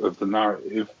nature of the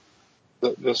narrative.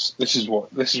 This is why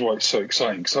it's so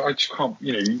exciting. Because I just can't,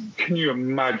 you know, can you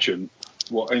imagine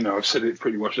what, you know, I've said it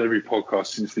pretty much every podcast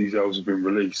since these elves have been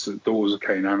released, the Daughters of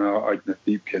Cain and Idoneth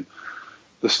Deepkin,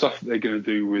 the stuff that they're going to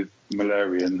do with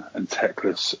Malerion and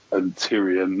Teclis and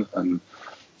Tyrion and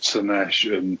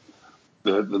Slaanesh and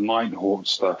the Nighthawk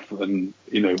stuff, and,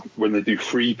 you know, when they do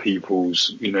Free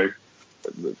Peoples, you know,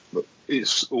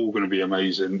 it's all going to be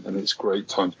amazing, and it's a great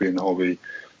time to be in the hobby.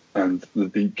 And the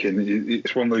Deepkin,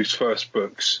 it's one of those first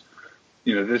books.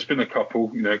 You know, there's been a couple.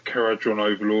 You know, Caradron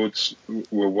Overlords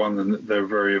were one, and they're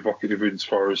very evocative as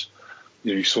far as,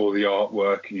 you know, you saw the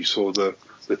artwork and you saw the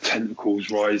tentacles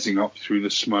rising up through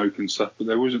the smoke and stuff. But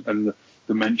there wasn't, and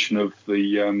the mention of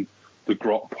the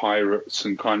grot pirates,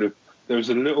 and kind of, there was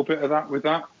a little bit of that with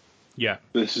that. Yeah.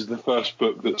 This is the first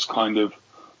book that's kind of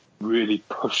really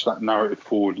pushed that narrative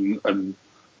forward and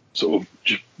sort of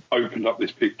just opened up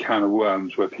this big can of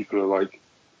worms where people are like,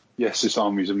 yes, this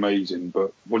army is amazing,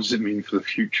 but what does it mean for the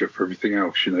future, for everything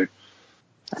else, you know?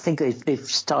 I think they've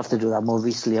started to do that more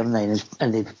recently, haven't they?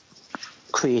 And they've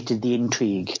created the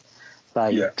intrigue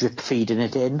by drip feeding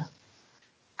it in.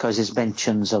 Because there's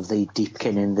mentions of the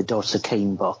Deepkin in the Daughters of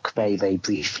Cain book very, very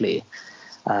briefly.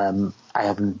 I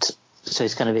haven't, so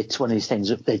it's one of these things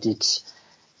that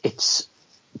it's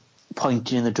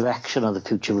pointing in the direction of the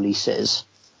future releases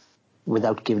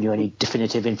without giving you any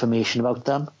definitive information about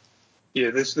them.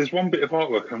 Yeah, there's one bit of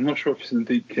artwork, I'm not sure if it's in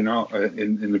the Deepkin art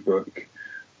in the book,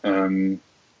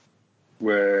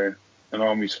 where an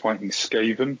army's fighting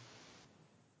Skaven,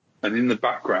 and in the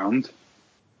background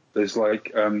there's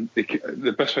like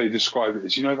the best way to describe it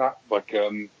is, you know, that like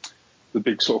the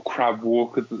big sort of crab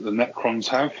walker that the Necrons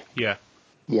have. Yeah.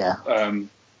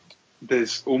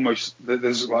 There's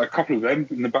like a couple of them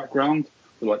in the background.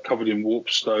 They're like covered in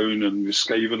warpstone and with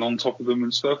Skaven on top of them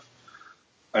and stuff.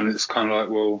 And it's kind of like,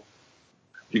 well,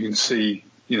 you can see,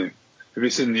 you know, if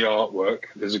it's in the artwork,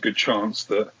 there's a good chance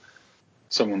that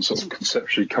someone sort of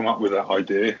conceptually come up with that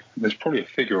idea. There's probably a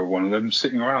figure of one of them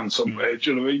sitting around somewhere,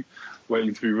 do you know what I mean,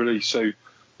 waiting to be released. So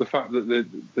the fact that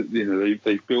you know,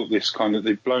 they've built this kind of,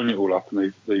 they've blown it all up,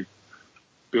 and they've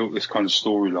built this kind of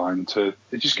storyline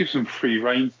it just gives them free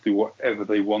reign to do whatever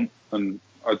they want. And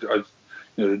you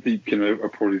know, the Deepkin are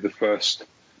probably the first.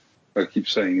 I keep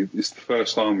saying it's the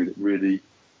first army that really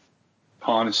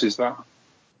harnesses that.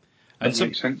 And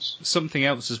makes sense. Something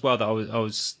else as well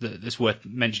that's worth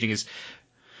mentioning is,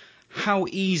 how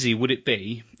easy would it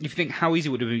be, if you think, how easy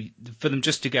would it be for them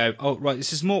just to go, oh, right,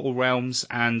 this is Mortal Realms,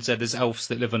 and there's elves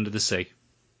that live under the sea.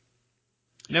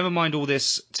 Never mind all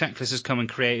this, Teclis has come and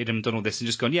created and done all this and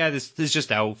just gone, yeah, there's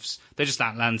just elves. They're just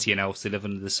Atlantean elves, they live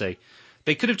under the sea.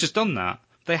 They could have just done that.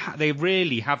 They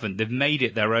really haven't. They've made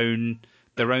it their own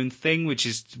thing, which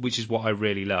is what I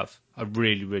really love. I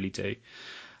really, really do.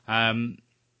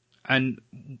 And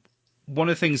one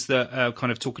of the things that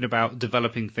kind of talking about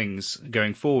developing things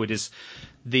going forward is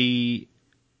the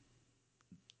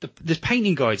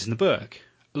painting guides in the book.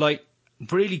 Like,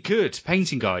 really good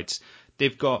painting guides.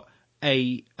 They've got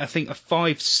I think a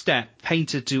 5-step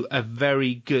painted to a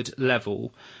very good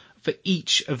level for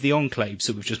each of the enclaves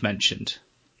that we've just mentioned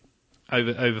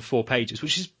over 4 pages,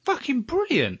 which is fucking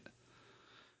brilliant.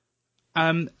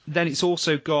 Then it's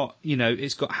also got, you know,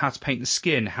 it's got how to paint the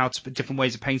skin, different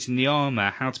ways of painting the armor,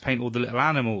 how to paint all the little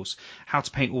animals, how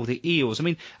to paint all the eels. I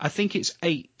mean, I think it's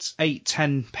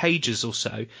 10 pages or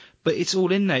so, but it's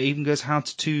all in there. It even goes how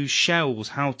to do shells,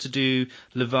 how to do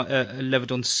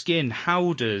Levodon skin,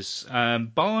 howders,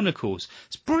 barnacles.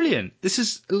 It's brilliant. This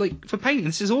is, like, for painting,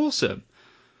 this is awesome.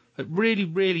 Like, really,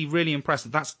 really, really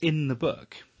impressive. That's in the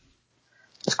book.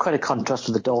 It's quite a contrast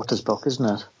with the Daughters book, isn't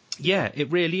it? Yeah,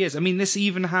 it really is. I mean, this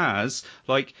even has,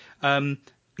 like, it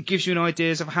gives you an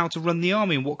idea of how to run the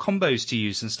army and what combos to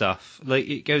use and stuff. Like,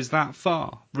 it goes that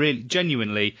far. Really,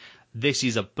 genuinely, this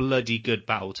is a bloody good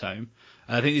battle tome.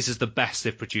 I think this is the best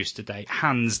they've produced to date.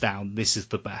 Hands down, this is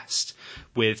the best.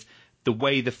 With the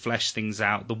way they flesh things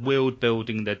out, the world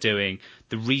building they're doing,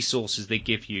 the resources they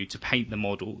give you to paint the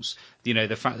models, you know,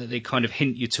 the fact that they kind of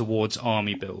hint you towards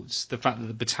army builds, the fact that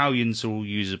the battalions are all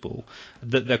usable,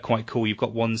 that they're quite cool. You've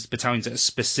got battalions that are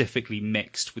specifically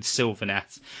mixed with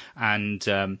Sylvaneth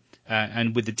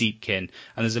and with the Deepkin. And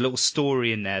there's a little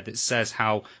story in there that says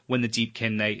how when the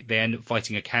Deepkin, they end up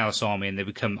fighting a Chaos army and they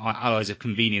become allies of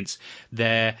convenience,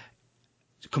 they're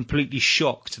completely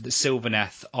shocked that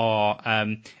Sylvaneth are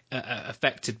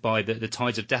affected by the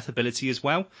Tides of Death ability as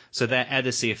well. So their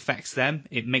Edacy affects them.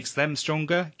 It makes them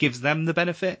stronger, gives them the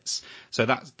benefits. So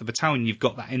that's the battalion. You've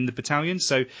got that in the battalion.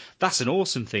 So that's an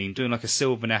awesome theme, doing like a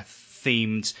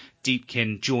Sylvaneth-themed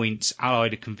Deepkin joint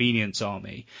allied of convenience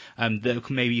army that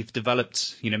maybe you've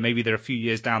developed, you know, maybe they're a few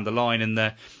years down the line and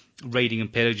they're raiding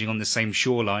and pillaging on the same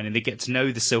shoreline and they get to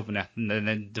know the Sylvaneth and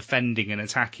then defending and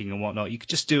attacking and whatnot. You could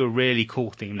just do a really cool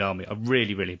themed army. I'm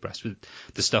really, really impressed with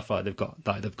the stuff that they've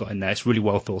got in there. It's really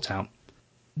well thought out.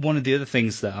 One of the other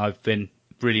things that I've been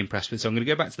really impressed with, so I'm going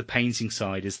to go back to the painting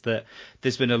side, is that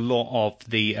there's been a lot of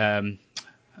the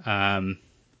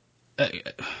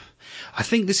I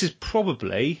think this is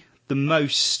probably the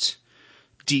most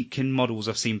Deepkin models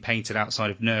I've seen painted outside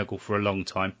of Nurgle for a long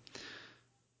time.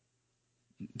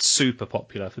 Super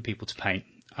popular for people to paint,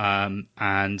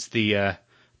 and the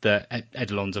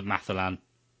Eidolons of Mathalan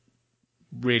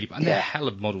really, and they're hell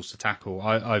of models to tackle.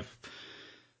 I've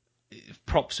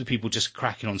props for people just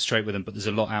cracking on straight with them, but there's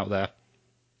a lot out there.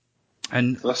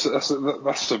 And that's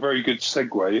a very good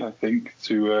segue, I think,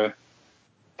 to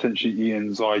potentially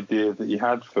Ian's idea that he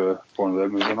had for one of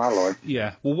them as an ally.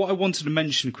 Yeah. Well, what I wanted to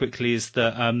mention quickly is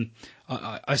that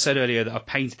I said earlier that I've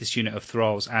painted this unit of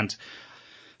Thralls, and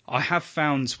I have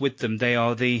found with them they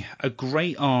are a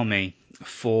great army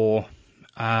for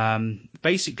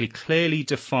basically clearly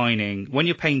defining, when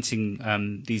you're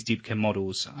painting these Deepkin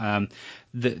models,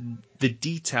 the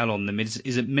detail on them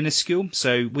isn't minuscule.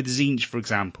 So with Tzeentch, for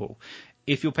example,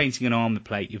 if you're painting an armor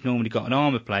plate, you've normally got an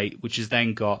armor plate which has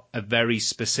then got a very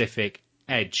specific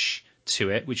edge to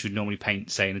it, which would normally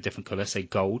paint, say, in a different colour, say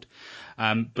gold.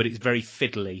 But it's very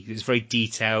fiddly. It's very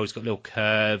detailed. It's got little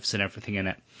curves and everything in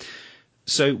it.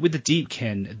 So with the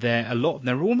Deepkin,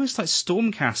 they're almost like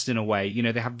Stormcast in a way. You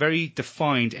know, they have very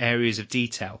defined areas of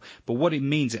detail. But what it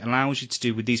means, it allows you to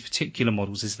do with these particular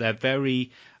models, is they're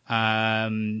very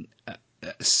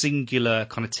singular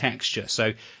kind of texture.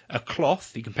 So a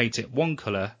cloth, you can paint it one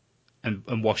colour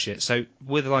and wash it. So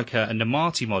with like a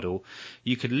Namarti model,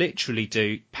 you could literally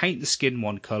paint the skin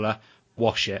one colour,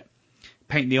 wash it.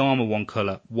 Paint the armour one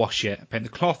colour, wash it. Paint the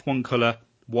cloth one colour,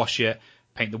 wash it.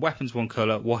 Paint the weapons one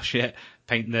colour, wash it.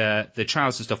 Paint the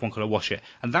trousers and stuff one colour, wash it.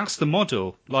 And that's the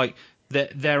model. Like,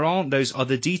 there aren't those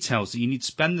other details that you need to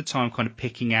spend the time kind of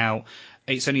picking out.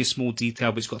 It's only a small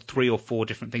detail, but it's got 3 or 4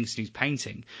 different things it needs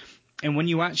painting. And when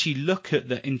you actually look at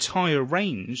the entire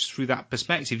range through that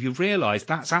perspective, you realise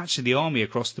that's actually the army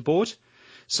across the board.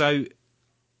 So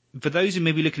for those who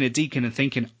may be looking at Deepkin and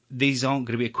thinking these aren't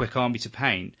going to be a quick army to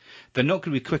paint, they're not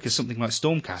going to be quick as something like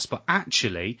Stormcast, but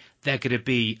actually they're going to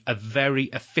be a very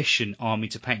efficient army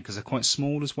to paint because they're quite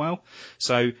small as well.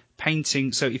 So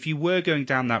if you were going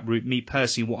down that route, me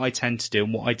personally, what I tend to do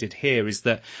and what I did here is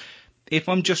that if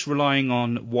I'm just relying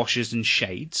on washes and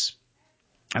shades,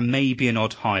 and maybe an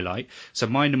odd highlight. So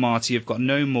my Namarti have got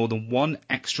no more than 1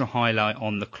 extra highlight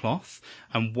on the cloth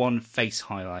and 1 face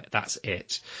highlight. That's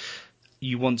it.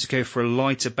 You want to go for a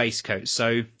lighter base coat.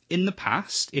 So in the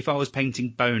past, if I was painting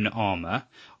bone armour,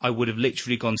 I would have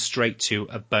literally gone straight to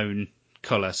a bone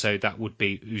colour. So that would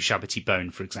be Ushabti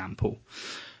bone, for example.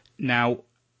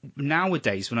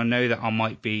 Nowadays, when I know that I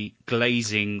might be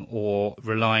glazing or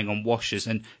relying on washes,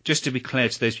 and just to be clear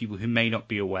to those people who may not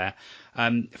be aware,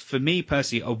 for me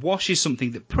personally, a wash is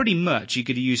something that pretty much you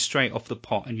could use straight off the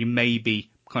pot, and you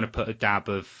maybe kind of put a dab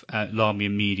of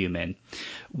Lahmian medium in.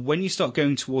 When you start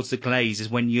going towards the glaze is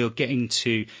when you're getting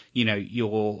to, you know,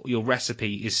 your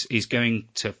recipe is going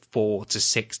to 4 to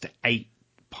 6 to 8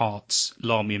 parts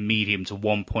Lahmian medium to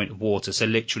 1 point of water. So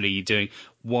literally you're doing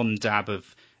 1 dab of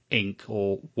ink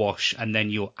or wash, and then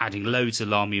you're adding loads of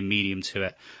Lahmian medium to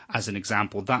it. As an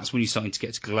example, that's when you're starting to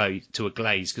get to a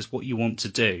glaze, because what you want to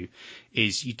do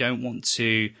is you don't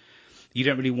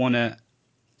really want to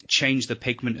change the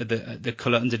pigment of the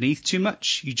colour underneath too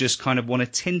much. You just kind of want to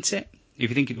tint it. If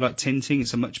you think of it like tinting,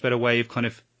 it's a much better way of kind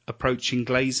of approaching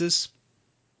glazes.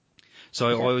 So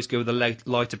I always go with a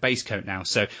lighter base coat now.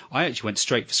 So I actually went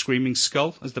straight for Screaming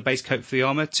Skull as the base coat for the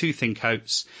armour, 2 thin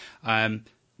coats,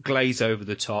 glaze over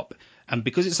the top. And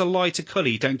because it's a lighter colour,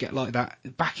 you don't get like that.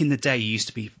 Back in the day, you used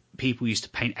to be people used to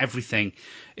paint everything.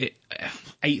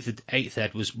 Eighth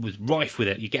Ed was rife with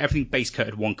it. You get everything base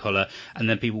coated one colour, and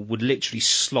then people would literally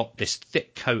slop this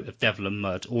thick coat of Devil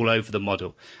mud all over the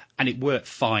model, and it worked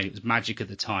fine. It was magic at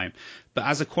the time. But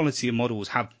as the quality of models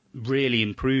have really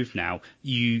improved now,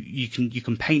 you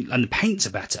can paint, and the paints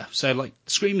are better. So like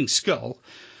Screaming Skull,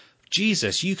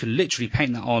 Jesus, you can literally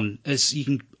paint that on as you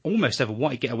can almost have a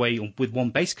white get away with one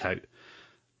base coat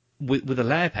with a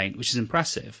layer paint, which is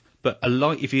impressive. But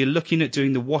if you're looking at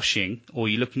doing the washing or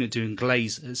you're looking at doing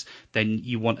glazes, then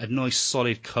you want a nice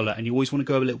solid colour, and you always want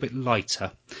to go a little bit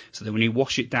lighter so that when you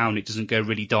wash it down, it doesn't go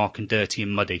really dark and dirty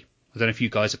and muddy. I don't know if you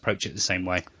guys approach it the same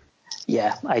way.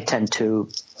 Yeah, I tend to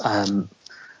I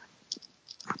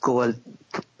quite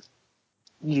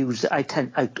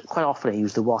often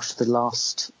use the wash the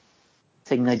last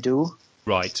thing I do.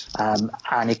 Right.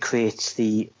 And it creates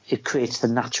the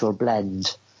natural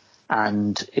blend,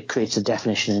 and it creates a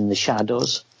definition in the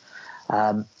shadows.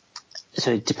 So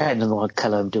it depends on what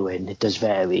colour I'm doing. It does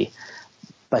vary,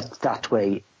 but that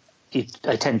way,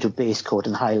 I tend to base coat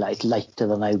and highlight lighter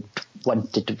than I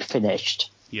want it to be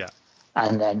finished. Yeah.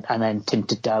 And then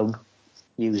tint it down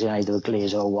using either a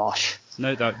glaze or a wash.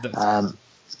 No, that's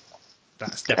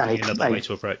definitely another way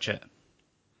to approach it.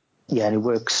 Yeah, and it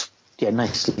works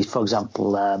nicely. For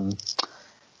example,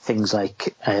 things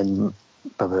like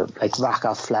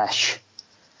Rakarth Flesh,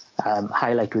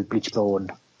 highlight with bleach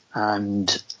bone,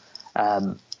 and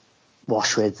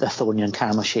wash with Athonian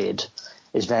Karma Shade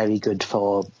is very good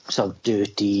for sort of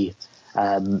dirty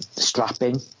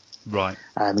strapping. Right.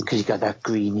 Because you got that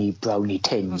greeny, browny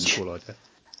tinge. That's a cool idea.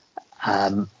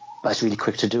 But it's really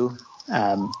quick to do.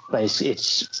 But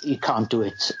it's you can't do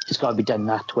it. It's got to be done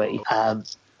that way.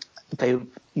 But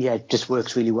yeah, it just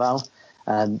works really well.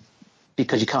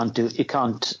 Because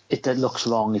it looks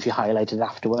wrong if you highlight it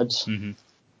afterwards. Mm-hmm.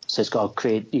 So it's got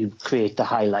to create the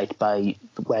highlight by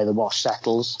where the wash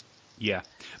settles. Yeah.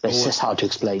 But it's just hard to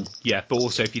explain. Yeah, but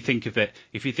also if you think of it,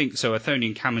 so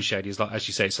Athonian Karma Shade is like, as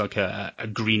you say, it's like a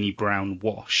greeny brown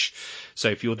wash. So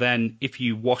if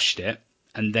you washed it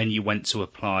and then you went to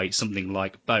apply something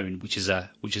like bone, which is a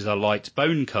light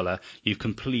bone colour, you've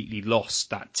completely lost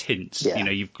that tint. Yeah. You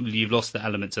know, you've lost the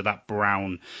elements of that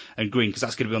brown and green, because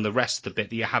that's going to be on the rest of the bit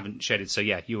that you haven't shaded. So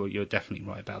yeah, you're definitely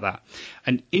right about that.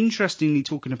 And interestingly,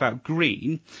 talking about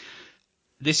green,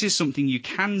 this is something you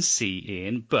can see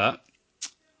in, but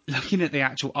looking at the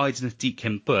actual Idoneth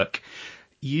Deepkin book,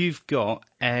 you've got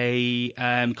a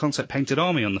concept painted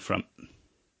army on the front.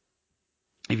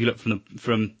 If you look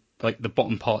from like the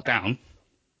bottom part down,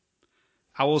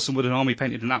 how awesome would an army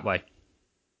painted in that way?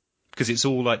 Because it's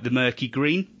all like the murky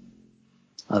green.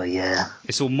 Oh yeah.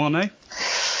 It's all mono.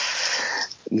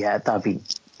 Yeah, that'd be.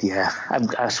 Yeah,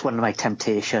 that's one of my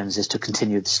temptations, is to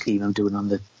continue the scheme I'm doing on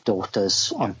the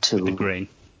daughters onto with the green.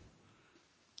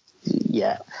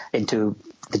 Yeah, into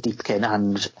the Deepkin,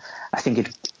 and I think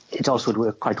it also would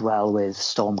work quite well with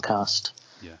Stormcast.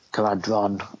 Yeah.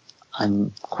 Caradron.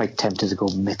 I'm quite tempted to go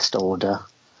mixed order,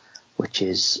 which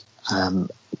is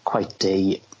quite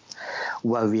a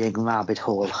worrying rabbit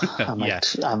hole.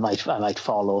 I might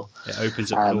follow. It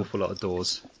opens up an awful lot of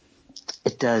doors.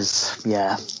 It does,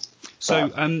 yeah. So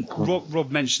Rob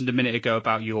mentioned a minute ago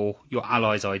about your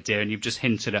allies idea, and you've just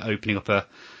hinted at opening up a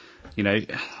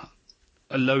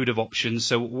load of options.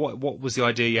 So what was the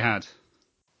idea you had?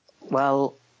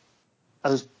 Well,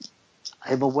 I've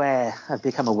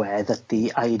become aware that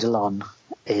the Eidolon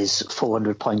is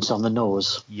 400 points on the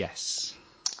nose. Yes.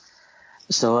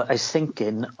 So I was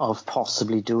thinking of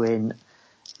possibly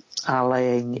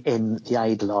allying in the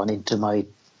Eidolon into my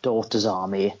daughter's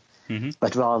army,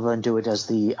 but rather than do it as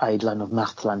the Eidolon of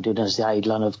Mathlan, do it as the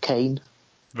Eidolon of Cain.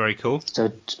 Very cool.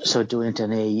 So doing it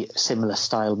in a similar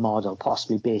style model,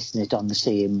 possibly basing it on the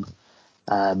same,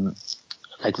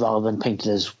 like rather than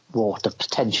painted as water,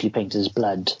 potentially painted as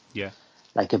blood. Yeah.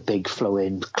 Like a big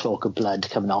flowing cloak of blood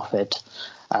coming off it.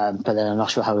 But then I'm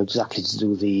not sure how exactly to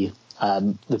do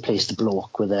replace the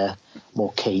bloke with a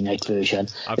more Cainite version.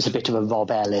 It's a bit of a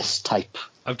Rob Ellis type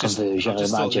conversion, I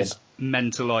imagine. This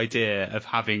mental idea of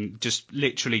having just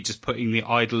putting the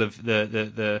idol of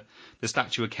the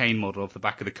statue of Cain model off the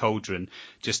back of the cauldron,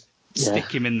 just stick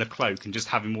him in the cloak and just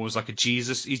have him more as like a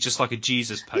Jesus. He's just like a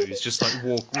Jesus pose, just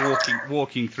like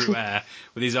walking through air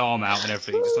with his arm out and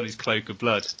everything, just on his cloak of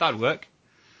blood. That'd work.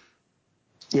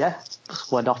 Yeah,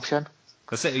 one option.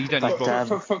 That's it. You don't need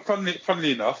Rob.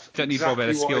 Funnily enough, don't need Rob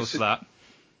Ellis skills for that.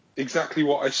 Exactly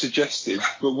what I suggested,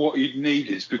 but what you'd need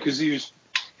is, because he's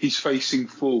facing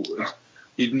forward,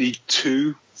 you'd need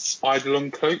 2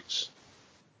 Eidolon cloaks.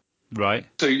 Right.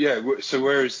 So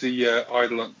whereas the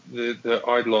Eidolon, the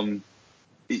Eidolon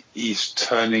is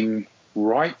turning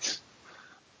right.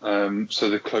 So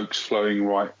the cloak's flowing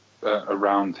right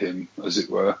around him, as it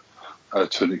were,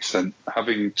 to an extent.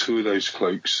 Having two of those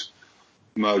cloaks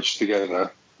merged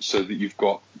together so that you've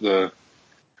got they're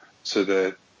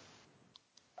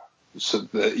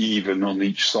even on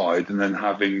each side, and then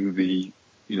having the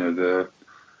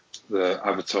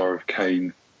avatar of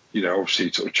Kane,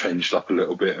 obviously sort of changed up a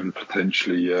little bit and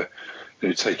potentially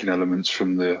taking elements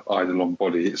from the Eidolon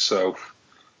body itself,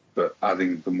 but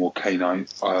adding the more canine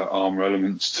armor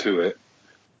elements to it,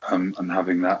 and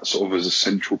having that sort of as a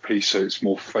central piece, so it's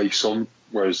more face on,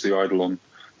 whereas the Eidolon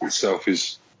itself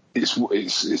it's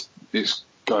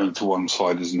going to one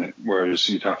side, isn't it? Whereas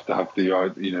you'd have to have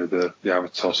the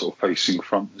avatar sort of facing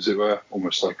front, as it were,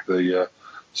 almost like the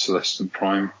Celestin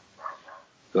Prime.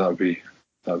 That'd be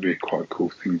quite a cool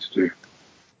thing to do.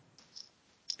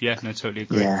 Yeah, no, totally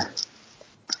agree.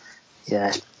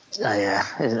 Yeah.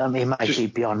 I mean, it might be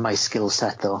beyond my skill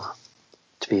set though,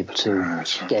 to be able to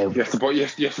get. You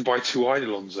have to buy two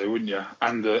Eidolons though, wouldn't you?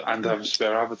 And have a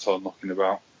spare avatar knocking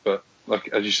about. But like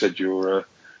as you said, you're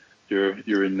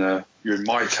in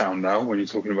my town now when you're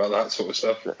talking about that sort of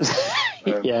stuff.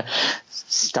 Yeah,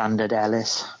 standard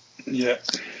Ellis. Yeah.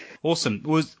 Awesome.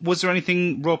 Was there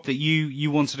anything, Rob, that you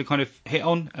wanted to kind of hit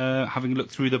on, having a look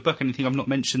through the book? Anything I've not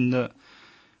mentioned that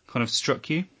kind of struck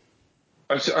you?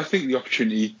 I think the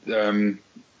opportunity, one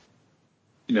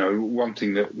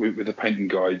thing that with the painting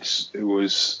guides, it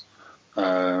was,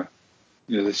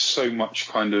 there's so much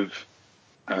kind of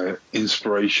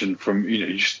inspiration from,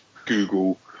 you just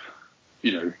Google,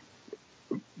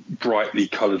 brightly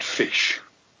coloured fish,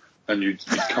 and you'd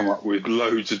come up with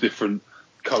loads of different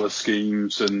colour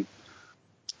schemes and,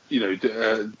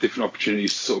 different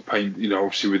opportunities to sort of paint.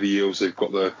 Obviously with the eels, they've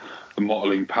got the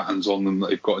modelling patterns on them that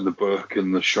they've got in the book,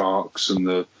 and the sharks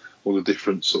and all the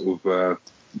different sort of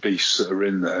beasts that are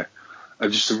in there.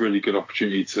 And just a really good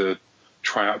opportunity to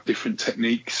try out different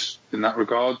techniques in that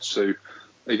regard. So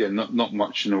again, not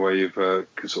much in the way of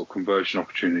sort of conversion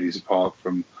opportunities apart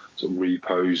from sort of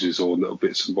reposes or little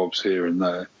bits and bobs here and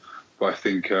there. But I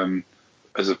think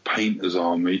as a painter's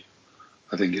army,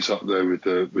 I think it's up there with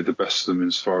the best of them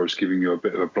as far as giving you a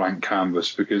bit of a blank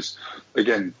canvas, because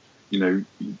again,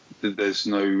 there's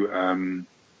no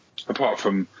apart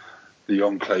from the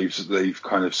enclaves that they've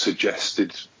kind of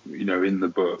suggested, in the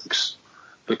books,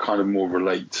 that kind of more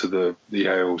relate to the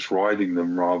Eorls riding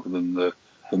them rather than the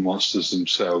monsters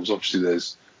themselves. Obviously,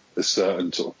 there's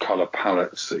certain sort of colour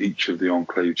palettes that each of the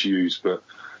enclaves use, but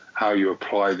how you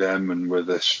apply them and whether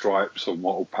they're stripes or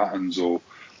mottled patterns or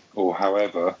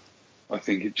however, I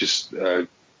think it just I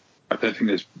don't think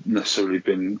there's necessarily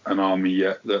been an army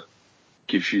yet that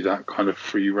gives you that kind of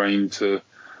free rein to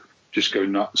just go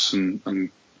nuts and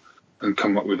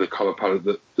come up with a colour palette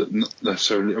that not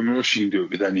necessarily. I mean, obviously you can do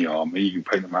it with any army. You can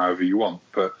paint them however you want,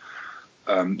 but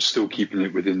still keeping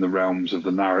it within the realms of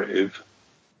the narrative.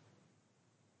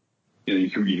 You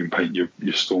can paint your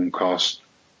Stormcast,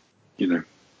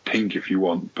 pink if you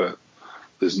want, but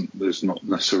there's not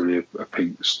necessarily a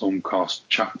pink Stormcast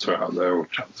chapter out there or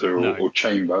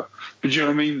chamber. But do you know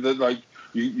what I mean? That like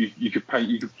you could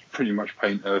pretty much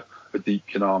paint a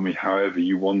Deepkin army however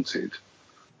you wanted,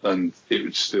 and it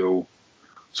would still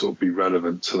sort of be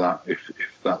relevant to that if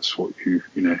that's what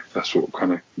if that's what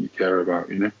kind of you care about,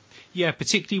 Yeah,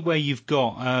 particularly where you've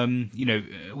got,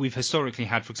 we've historically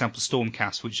had, for example,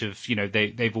 Stormcast, which have,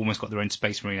 they've almost got their own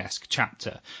Space Marine-esque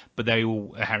chapter, but they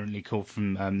all inherently call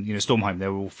from, Stormheim.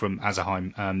 They're all from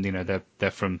Azerheim.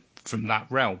 They're from that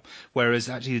realm. Whereas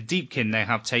actually the Deepkin, they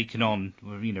have taken on,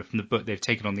 from the book, they've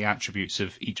taken on the attributes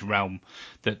of each realm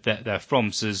that they're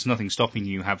from. So there's nothing stopping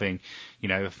you having,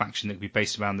 a faction that could be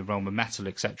based around the realm of metal,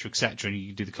 etc., and you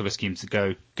can do the colour schemes to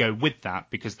go with that,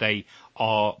 because they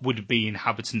would be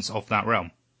inhabitants of that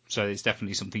realm. So it's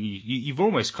definitely something you've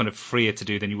almost kind of freer to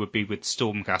do than you would be with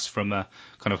Stormcast from a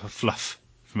kind of a fluff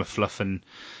and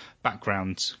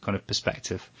background kind of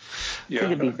perspective. Yeah,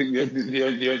 I think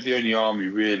the only army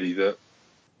really that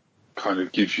kind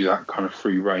of gives you that kind of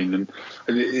free reign, and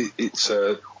it's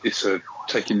a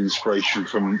taking inspiration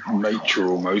from nature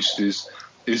almost is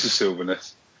the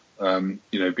Sylvaneth.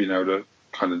 Being able to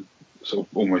kind of sort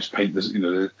of almost paint this.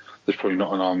 There's probably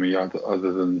not an army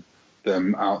other than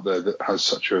them out there that has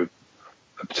such a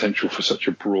potential for such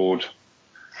a broad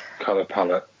colour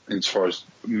palette as far as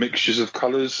mixtures of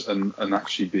colours and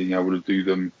actually being able to do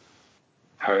them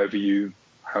however you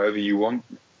want.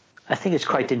 I think it's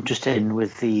quite interesting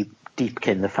with the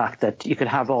Deepkin, the fact that you can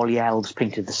have all the elves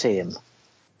painted the same,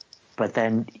 but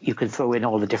then you can throw in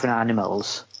all the different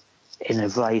animals in a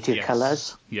variety of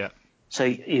colours. Yeah. So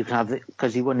you can have,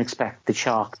 because you wouldn't expect the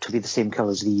shark to be the same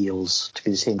colour as the eels, to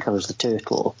be the same colour as the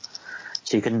turtle.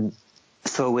 So you can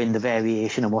throw in the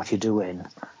variation of what you're doing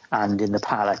and in the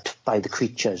palette by the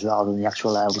creatures rather than the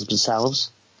actual elves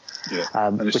themselves. Yeah,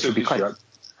 and it still gives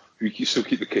you still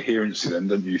keep the coherency then,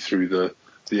 don't you, through the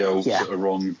elves that are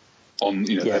on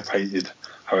they're painted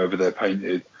however they're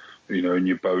painted, in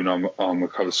your bone armor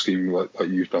colour scheme like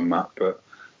you've done, Matt. But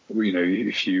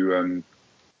if you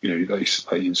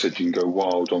like you said, you can go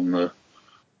wild on the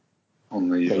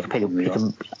you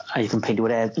can paint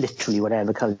literally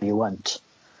whatever colour you want.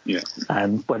 Yeah.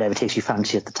 Whatever takes you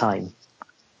fancy at the time,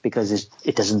 because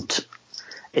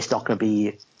it's not going to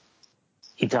be.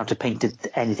 You don't have to paint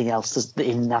anything else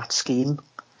in that scheme.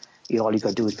 All you've got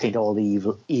to do is paint all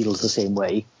the eagles the same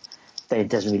way. Then it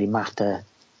doesn't really matter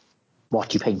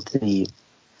what you paint the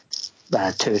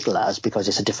turtle as, because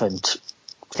it's a different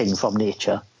thing from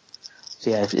nature.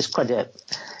 So yeah, it's quite a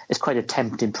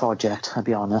tempting project, I'll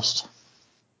be honest.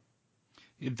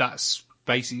 That's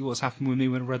basically what's happened with me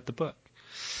when I read the book.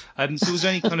 So was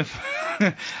there any kind of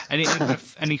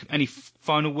any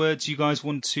final words you guys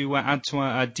want to add to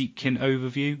our Deepkin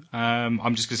overview?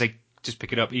 I'm just going to say, just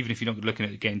pick it up, even if you're not looking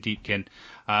at getting Deepkin.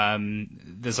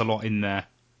 There's a lot in there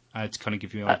to kind of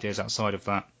give you ideas outside of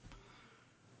that.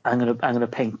 I'm gonna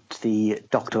paint the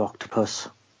Dr. Octopus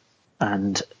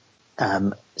and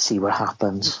see what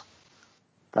happens.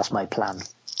 That's my plan.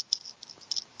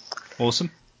 Awesome.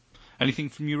 Anything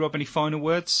from you, Rob? Any final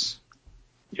words?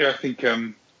 Yeah, I think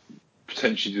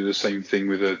potentially do the same thing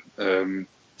with the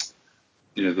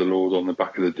Lord on the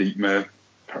back of the Deepmare.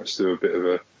 Perhaps do a bit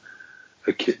of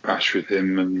a kit bash with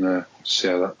him and see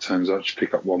how that turns out. Just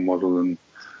pick up one model and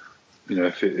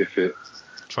if it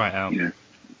try it out.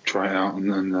 Try it out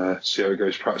and then see how it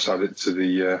goes. Perhaps add it to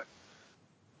the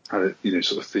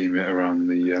sort of theme it around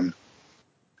the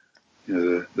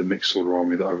the mixed order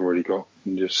army that I've already got,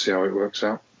 and just see how it works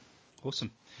out.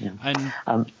 Awesome. Yeah.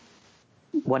 And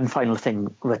one final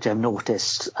thing which I've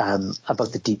noticed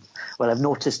about the deep. Well, I've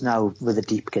noticed now with the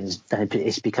Deepkins that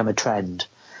it's become a trend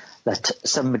that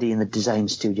somebody in the design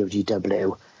studio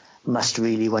GW must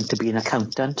really want to be an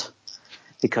accountant,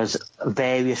 because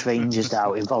various ranges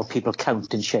now involve people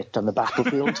counting shit on the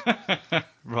battlefield.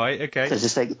 Right. Okay. So it's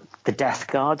just like the Death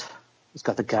Guard. It's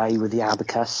got the guy with the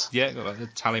abacus. Yeah, got the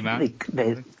tally man. He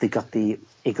got the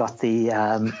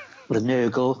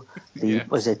Nurgle.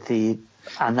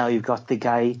 And now you've got the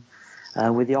guy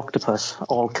with the octopus,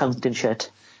 all counting shit.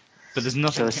 But there's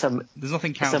nothing. There's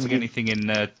nothing counting anything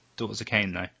in Daughters of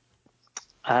Cain, though.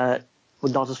 Well,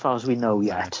 not as far as we know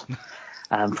yet.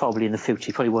 Probably in the future.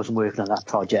 He probably wasn't working on that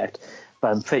project,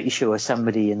 but I'm pretty sure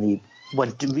somebody really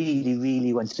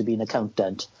wanted to be an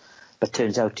accountant, but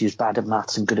turns out he was bad at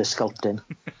maths and good at sculpting,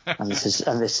 and this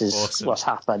is awesome. What's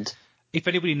happened. If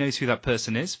anybody knows who that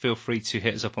person is, feel free to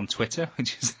hit us up on Twitter,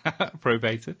 which is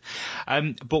probated.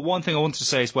 But one thing I wanted to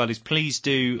say as well is please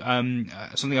do,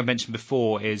 something I mentioned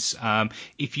before is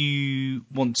if you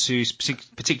want to,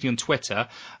 particularly on Twitter,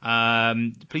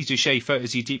 please do share your photos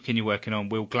of your Deepkin you're working on.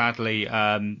 We'll gladly,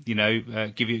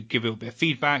 give you a bit of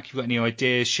feedback. If you've got any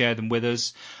ideas, share them with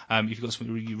us. If you've got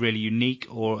something really unique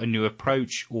or a new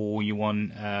approach, or you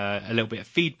want a little bit of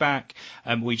feedback,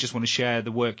 or you just want to share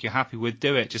the work you're happy with,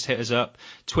 do it. Just hit us up.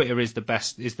 Twitter is the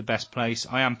best place.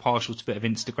 I am partial to a bit of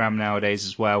Instagram nowadays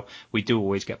as well. We do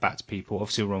always get back to people.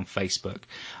 Obviously, we're on Facebook,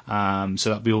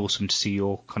 so that'd be awesome to see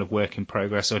your kind of work in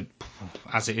progress. So,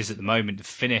 as it is at the moment, the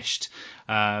finished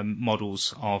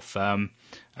models of your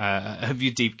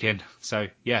Deepkin. So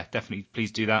yeah, definitely,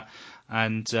 please do that.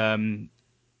 And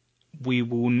we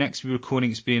will next be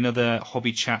recording. It's be another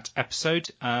hobby chat episode.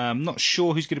 I'm not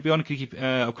sure who's going to be on.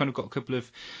 I've kind of got a couple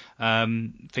of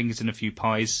fingers in a few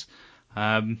pies.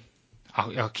 I'll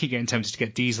keep getting tempted to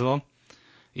get Diesel on.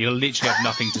 He'll literally have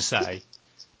nothing to say.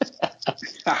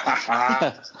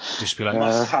 Just be like,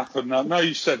 must happen now. No,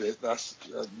 you said it. That's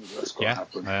got to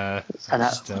happen.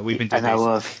 We've been doing this.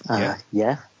 Bought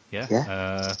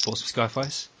some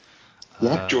Skyfires.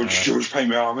 Yeah. George paid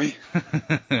my army.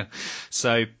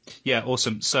 So, yeah,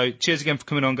 awesome. So, cheers again for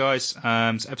coming on, guys.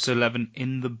 It's episode 11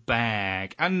 in the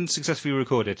bag and successfully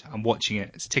recorded. I'm watching it.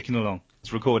 It's ticking along.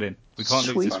 It's recording. We can't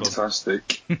lose this one.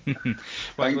 Fantastic.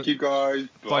 Thank you, guys.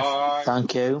 Bye.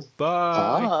 Thank you.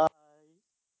 Bye. Bye.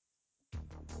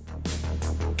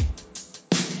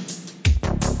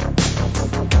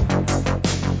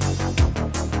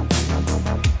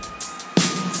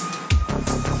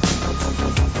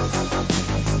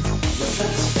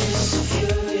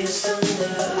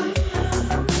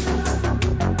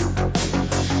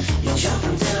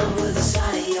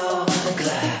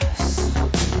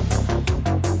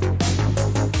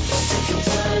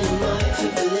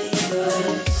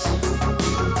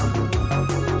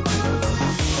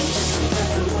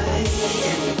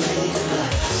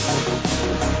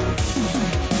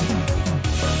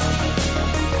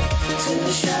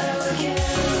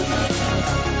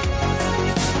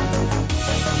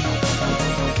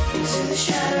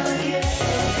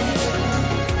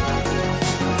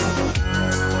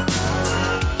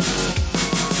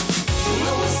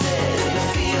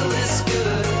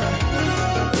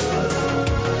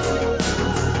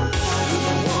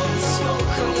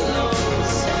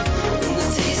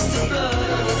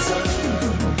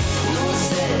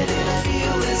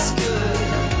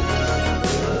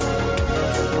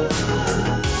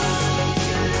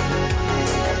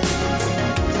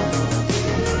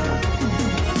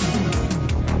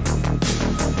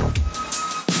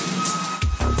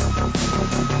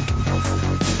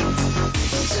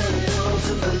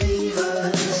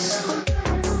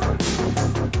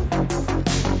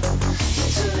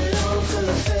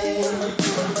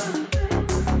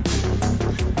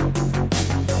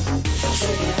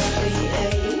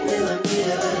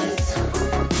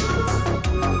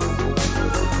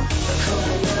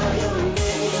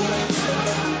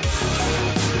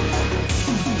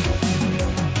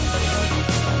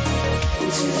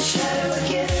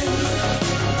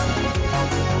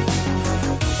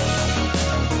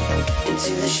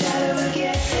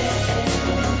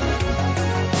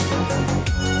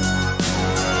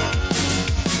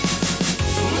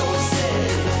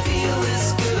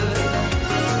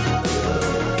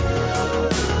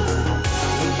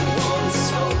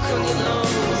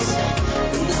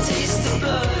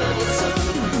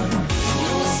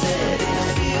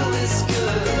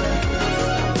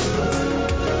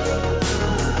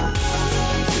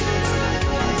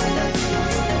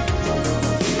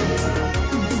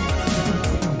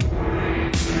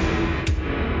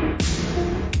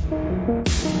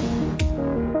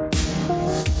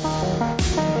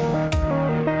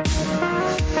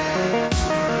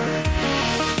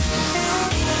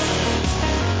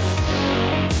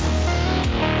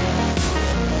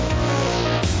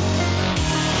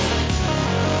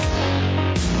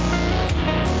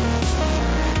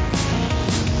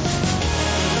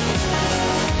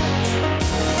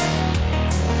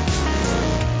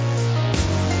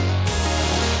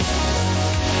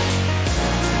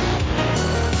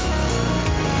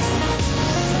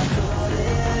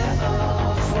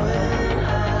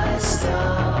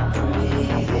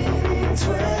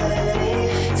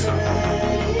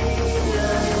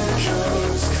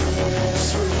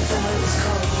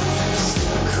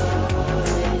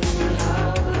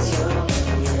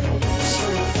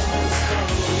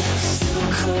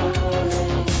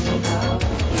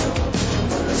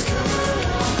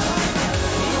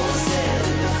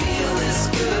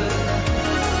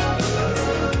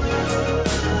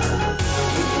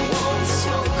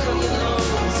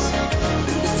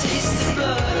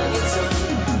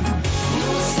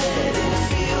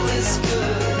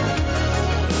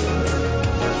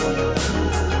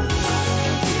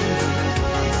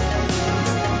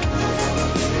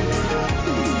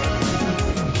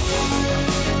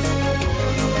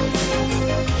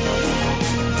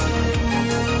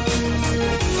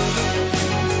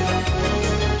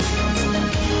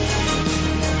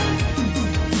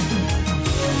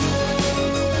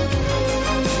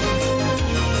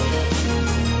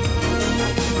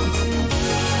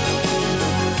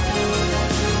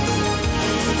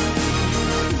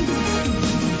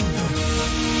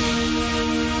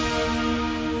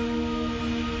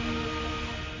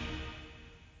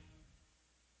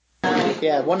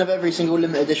 Yeah, one of every single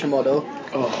limited edition model.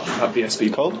 Oh, that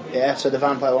BSB cold. Yeah, so the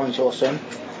Vampire one's awesome.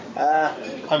 I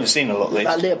haven't seen a lot lately.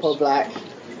 That Leopold Black.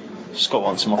 Scott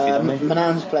wants some off you, doesn't he?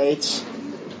 Manan's blades.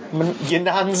 Your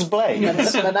nan's blades?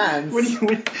 Manan's.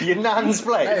 Your nan's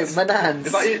blades? No, Manan's.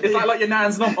 Is that like your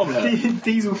nan's omelette?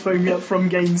 Diesel phoned me up from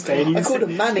Games Day. I called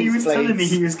him Manning's He was blades. telling me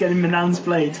he was getting Manan's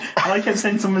blades. And I kept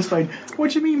saying to him on his phone,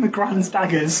 what do you mean McGrand's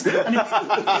daggers?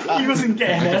 And he wasn't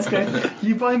getting it. I was going,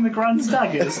 you buy McGrand's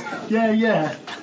daggers? Yeah.